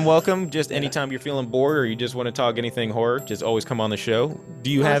more than welcome. Just anytime you're feeling bored or you just want to talk anything horror, just always come on the show. Do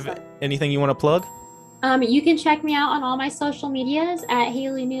you have anything you want to plug? You can check me out on all my social medias at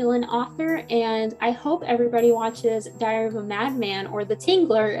Haley Newland Author, and I hope everybody watches Diary of a Madman or The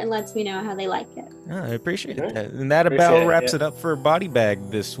Tingler and lets me know how they like it. I appreciate that. And that about wraps it up for Body Bag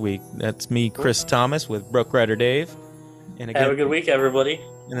this week. That's me, Chris Thomas, with Brook Rider Dave. And again, have a good week, everybody.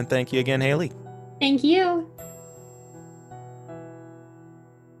 And then thank you again, Haley. Thank you.